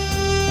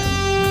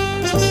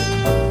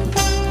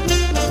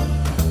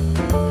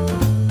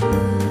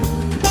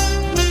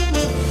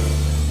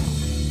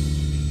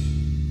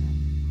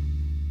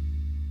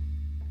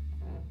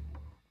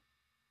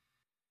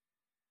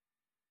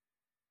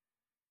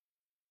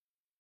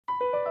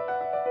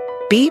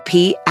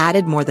 BP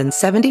added more than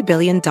 $70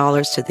 billion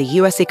to the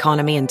U.S.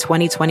 economy in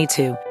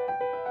 2022.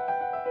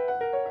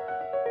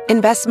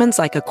 Investments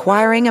like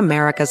acquiring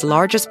America's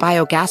largest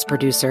biogas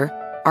producer,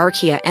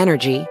 Archaea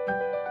Energy,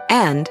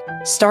 and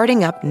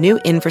starting up new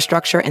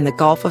infrastructure in the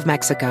Gulf of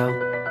Mexico.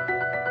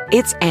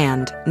 It's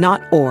and,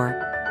 not or.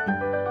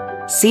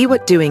 See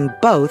what doing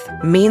both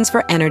means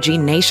for energy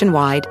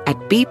nationwide at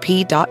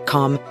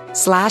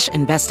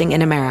bp.com/investing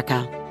in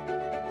America.